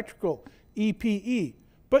talking electrical, EPE.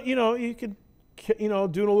 But you could, doing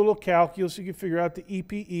a little calculus, you can figure out the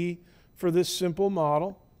EPE for this simple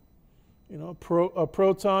model. A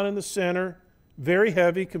proton in the center, very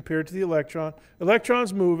heavy compared to the electron.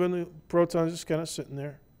 Electron's moving, the proton's just kind of sitting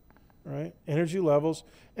there, right? Energy levels.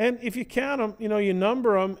 And if you count them, you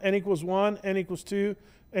number them, n equals 1, n equals 2,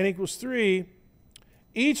 n equals 3.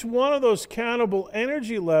 Each one of those countable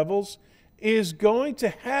energy levels is going to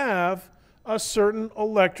have a certain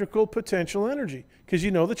electrical potential energy. Because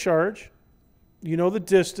you know the charge, you know the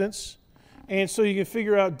distance, and so you can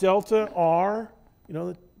figure out delta R,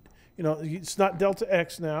 it's not delta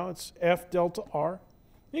X now, it's F delta R.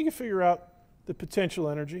 You can figure out the potential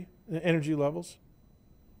energy, the energy levels,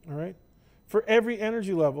 all right, for every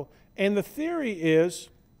energy level. And the theory is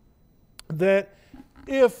that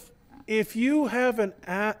if you have an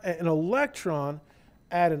electron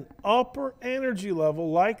at an upper energy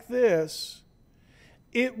level like this,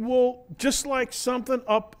 it will, just like something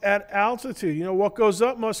up at altitude, what goes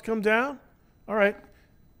up must come down. All right.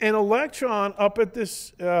 An electron up at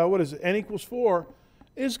this, n equals 4,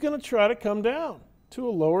 is going to try to come down to a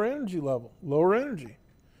lower energy level, lower energy,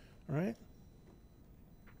 all right?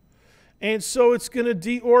 And so it's going to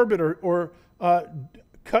deorbit or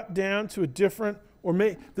cut down to a different,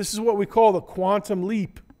 this is what we call the quantum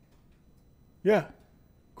leap. Yeah,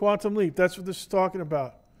 quantum leap, that's what this is talking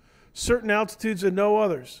about. Certain altitudes and no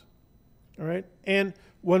others, all right? And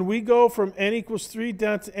when we go from n equals 3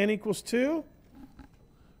 down to n equals 2,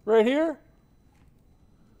 right here,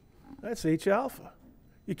 that's H alpha.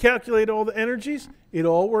 You calculate all the energies, it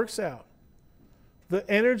all works out. The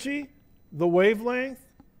energy, the wavelength,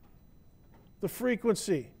 the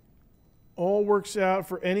frequency, all works out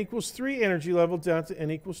for n equals 3 energy level down to n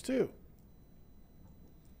equals 2.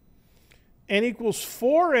 N equals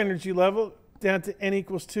 4 energy level down to n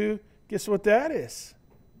equals 2, guess what that is?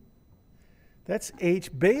 That's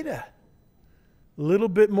H beta. A little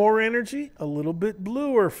bit more energy, a little bit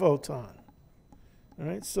bluer photon. All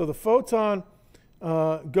right, so the photon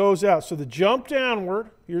goes out. So the jump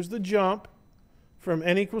downward, here's the jump from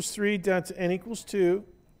n equals 3 down to n equals 2.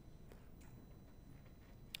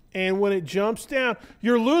 And when it jumps down,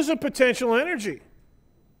 you're losing potential energy.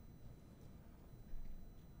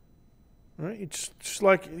 All right, it's just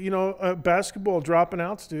like, a basketball drop in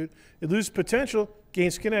altitude. It loses potential,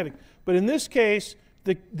 gains kinetic. But in this case,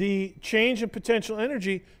 the change in potential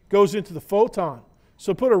energy goes into the photon.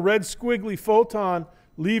 So put a red squiggly photon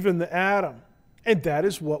leaving the atom. And that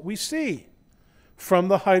is what we see from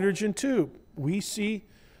the hydrogen tube. We see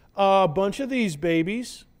a bunch of these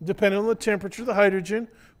babies, depending on the temperature of the hydrogen.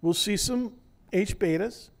 We'll see some H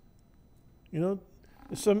betas,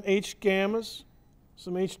 some H gammas,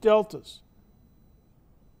 some H deltas,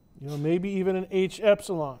 maybe even an H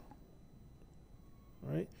epsilon.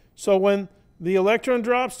 All right? So when the electron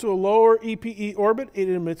drops to a lower EPE orbit, it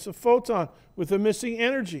emits a photon with a missing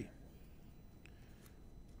energy.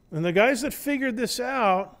 And the guys that figured this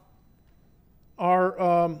out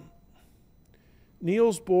are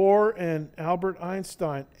Niels Bohr and Albert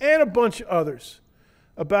Einstein, and a bunch of others.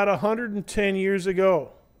 About 110 years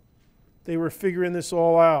ago, they were figuring this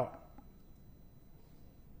all out.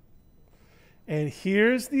 And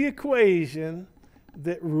here's the equation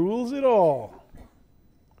that rules it all.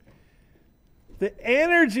 The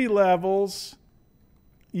energy levels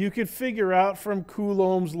you could figure out from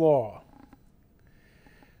Coulomb's law.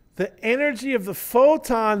 The energy of the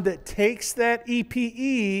photon that takes that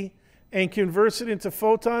EPE and converts it into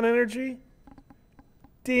photon energy,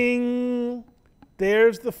 ding,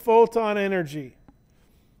 there's the photon energy.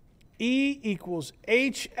 E equals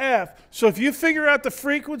HF. So if you figure out the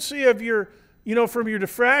frequency of your, from your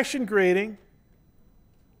diffraction grating,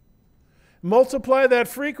 multiply that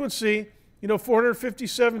frequency,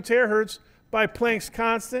 457 terahertz by Planck's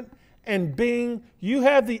constant, and bing, you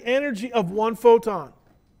have the energy of one photon.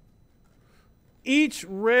 Each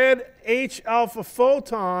red H alpha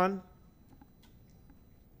photon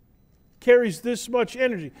carries this much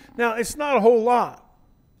energy. Now, it's not a whole lot.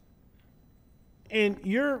 And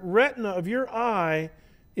your retina of your eye,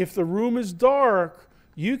 if the room is dark,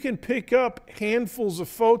 you can pick up handfuls of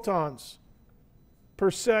photons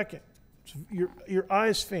per second. Your eye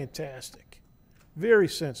is fantastic, very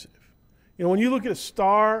sensitive. When you look at a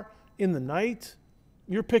star in the night,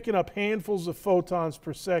 you're picking up handfuls of photons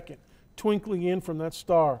per second, twinkling in from that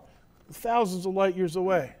star, thousands of light years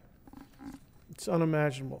away. It's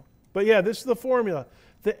unimaginable. But yeah, this is the formula.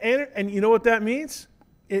 And you know what that means?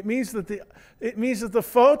 It means that the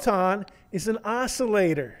photon is an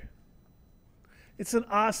oscillator. It's an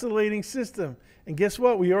oscillating system. And guess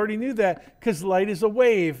what? We already knew that because light is a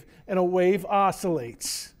wave, and a wave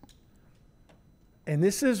oscillates. And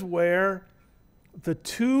this is where the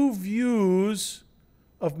two views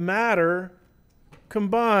of matter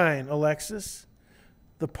combine, Alexis.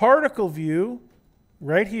 The particle view,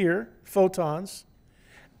 right here, photons,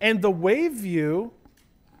 and the wave view,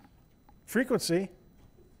 frequency,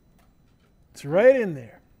 it's right in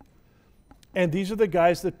there. And these are the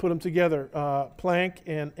guys that put them together, Planck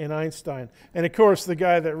and Einstein. And of course, the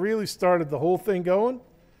guy that really started the whole thing going,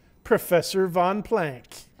 Professor von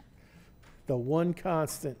Planck, the one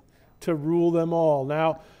constant to rule them all.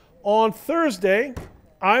 Now, on Thursday,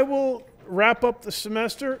 I will wrap up the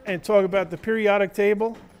semester and talk about the periodic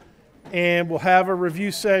table, and we'll have a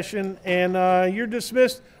review session, and you're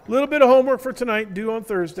dismissed. A little bit of homework for tonight, due on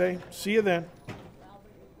Thursday. See you then.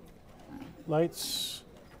 Lights,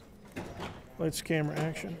 camera,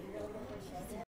 action.